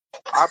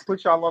 I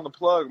put y'all on the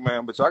plug,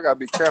 man, but y'all got to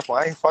be careful.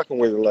 I ain't fucking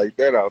with it like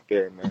that out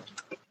there, man.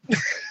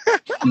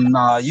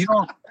 Nah, you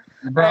don't,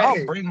 bro. I'll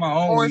Hey, bring my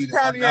own Orange weed if I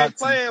County ain't got to.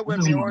 playing I with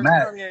just me. want Orange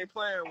that. County ain't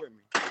playing with me.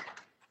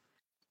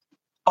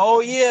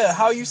 Oh yeah,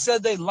 how you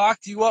said they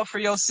locked you up for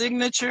your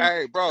signature?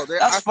 Hey, bro,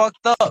 That's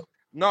fucked up.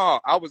 no,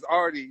 I was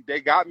already.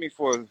 They got me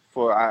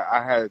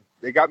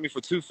they got me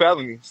for 2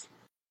 felonies.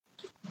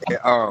 And,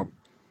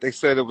 they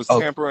said it was Oh,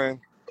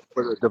 tampering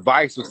with a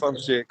device or some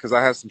shit because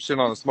I had some shit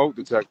on a smoke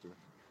detector.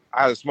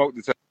 I had a smoke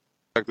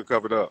detector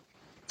covered up.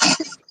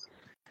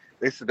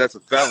 They said that's a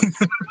felony.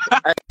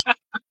 Hey,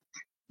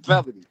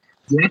 felony.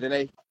 yeah, And then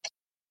they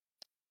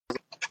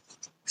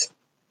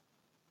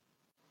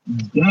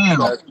damn,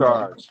 got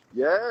charged.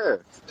 Yeah,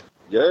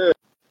 yeah.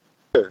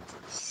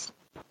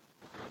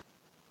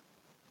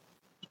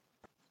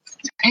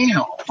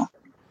 damn.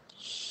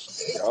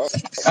 Yup.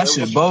 That They was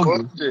shit on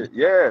bogus. bullshit.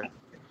 Yeah.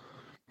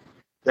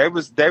 They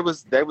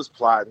was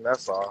plotting.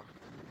 That's all.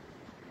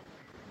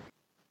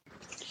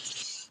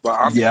 But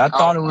I'm Yeah, I out.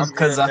 thought it was I'm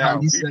because here of how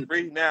now. you Be said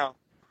free now.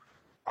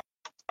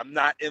 I'm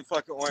not in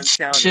fucking Orange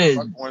County. shit.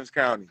 Fuck Orange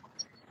County.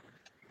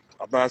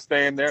 I'm not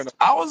staying there. No.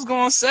 I was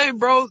gonna say,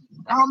 bro,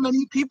 how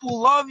many people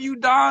love you,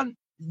 Don?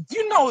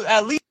 You know,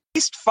 at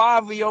least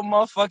 5 of your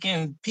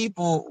motherfucking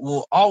people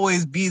will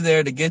always be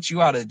there to get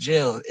you out of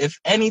jail. If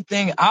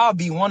anything, I'll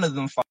be one of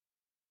them 5.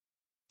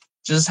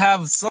 Just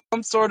have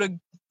some sort of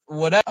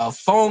whatever, a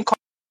phone call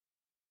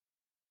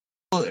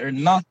or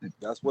nothing.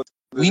 That's what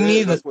it We is.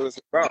 need a That's what it's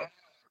about.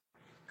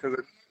 Cause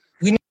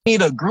we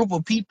need a group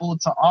of people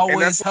to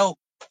and that's always help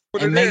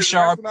what and it make is. And sure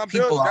that's our what I'm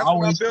people building. are That's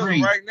what I'm always building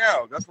free. right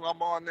now. That's what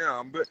I'm on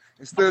now.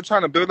 Instead of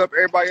trying to build up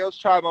everybody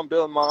else's tribe, I'm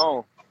building my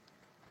own.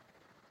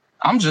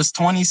 I'm just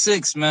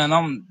 26, man.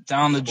 I'm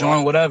down to Well,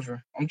 join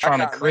whatever. I'm I trying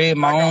to got land. create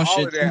my I got own all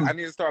shit of that. too. I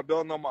need to start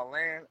building on my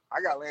land.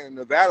 I got land in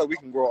Nevada. We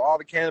can grow all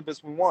the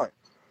cannabis we want.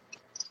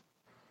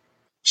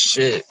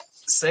 Shit.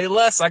 Say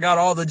less. I got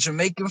all the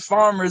Jamaican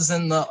farmers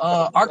and the I'm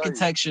gonna tell you.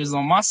 architectures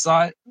on my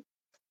side.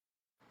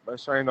 Make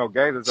sure ain't no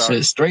gators out Shit,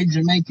 here. straight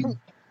Jamaican.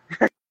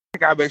 I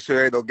gotta make sure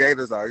there ain't no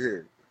gators out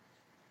here.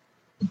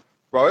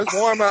 Bro, it's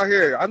warm out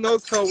here. I know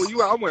it's cold. When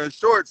you out, I'm wearing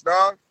shorts,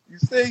 dog. You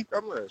see?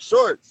 I'm wearing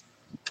shorts.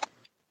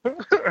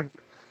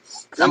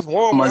 That It's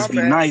warm where must I'm be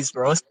at. nice,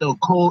 bro. It's still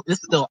cold.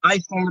 It's still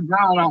ice on the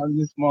ground out in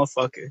this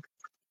motherfucker.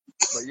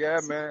 But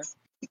yeah, man.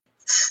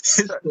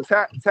 It's still-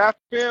 Tap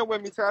in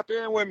with me. Tap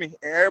in with me.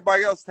 And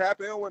everybody else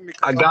tap in with me.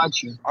 I Because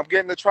got you. I'm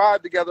getting the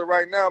tribe together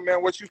right now,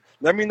 man.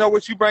 Let me know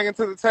what you bringing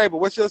to the table.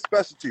 What's your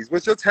specialties?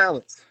 What's your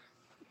talents?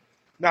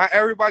 Not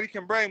everybody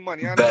can bring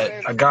money. I Bet.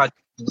 understand I that. got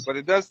you. But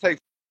it does take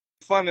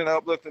funding to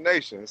uplift the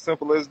nation. As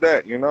simple as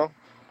that, you know?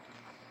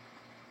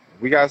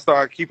 We got to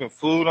start keeping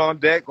food on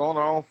deck, growing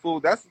our own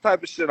food. That's the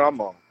type of shit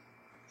I'm on.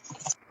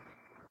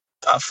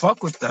 I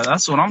fuck with that.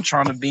 That's what I'm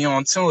trying to be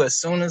on too. As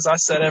soon as I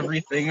set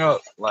everything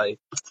up, like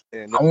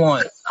And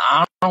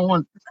I don't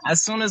want.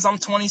 As soon as I'm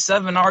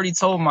 27, I already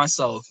told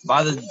myself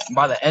by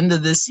the end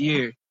of this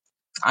year,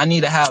 I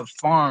need to have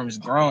farms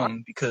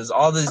grown because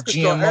all this I can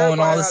show GMO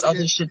and all everybody how this to other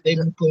get. shit they've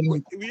been putting.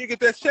 When you get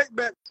that check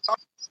back,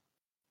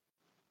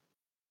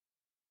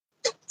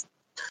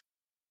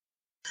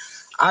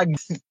 I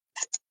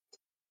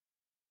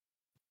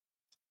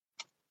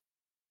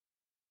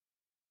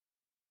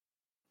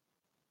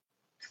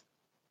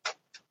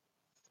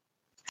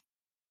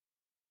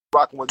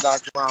rocking with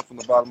Dr. Ron from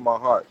the bottom of my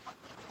heart.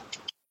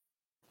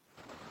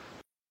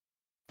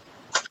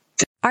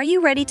 Are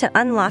you ready to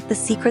unlock the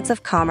secrets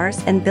of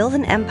commerce and build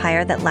an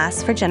empire that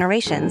lasts for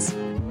generations?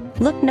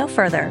 Look no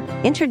further.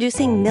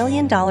 Introducing $1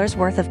 Million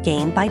Worth of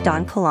Game by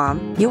Don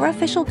Kalam, your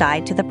official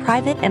guide to the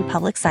private and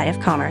public side of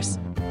commerce.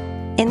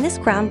 In this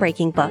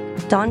groundbreaking book,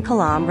 Don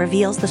Kalam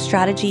reveals the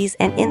strategies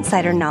and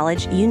insider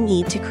knowledge you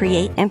need to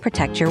create and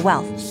protect your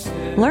wealth.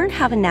 Learn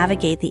how to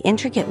navigate the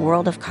intricate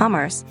world of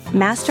commerce,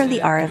 master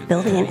the art of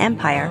building an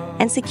empire,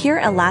 and secure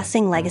a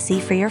lasting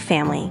legacy for your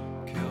family.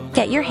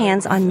 Get your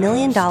hands on $1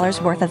 Million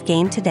Worth of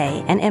Game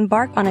today and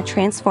embark on a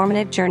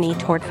transformative journey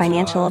toward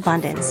financial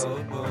abundance.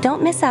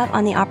 Don't miss out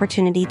on the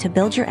opportunity to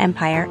build your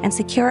empire and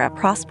secure a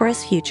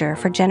prosperous future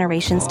for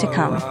generations to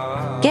come.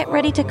 Get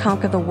ready to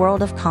conquer the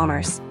world of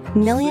commerce.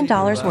 $1 Million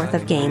Worth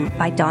of Game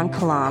by Don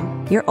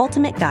Kalam, your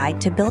ultimate guide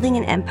to building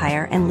an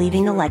empire and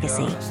leaving a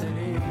legacy.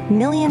 $1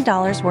 Million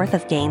Worth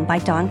of Game by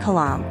Don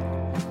Kalam.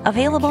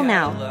 Available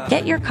now.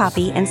 Get your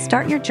copy and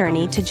start your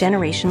journey to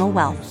generational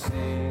wealth.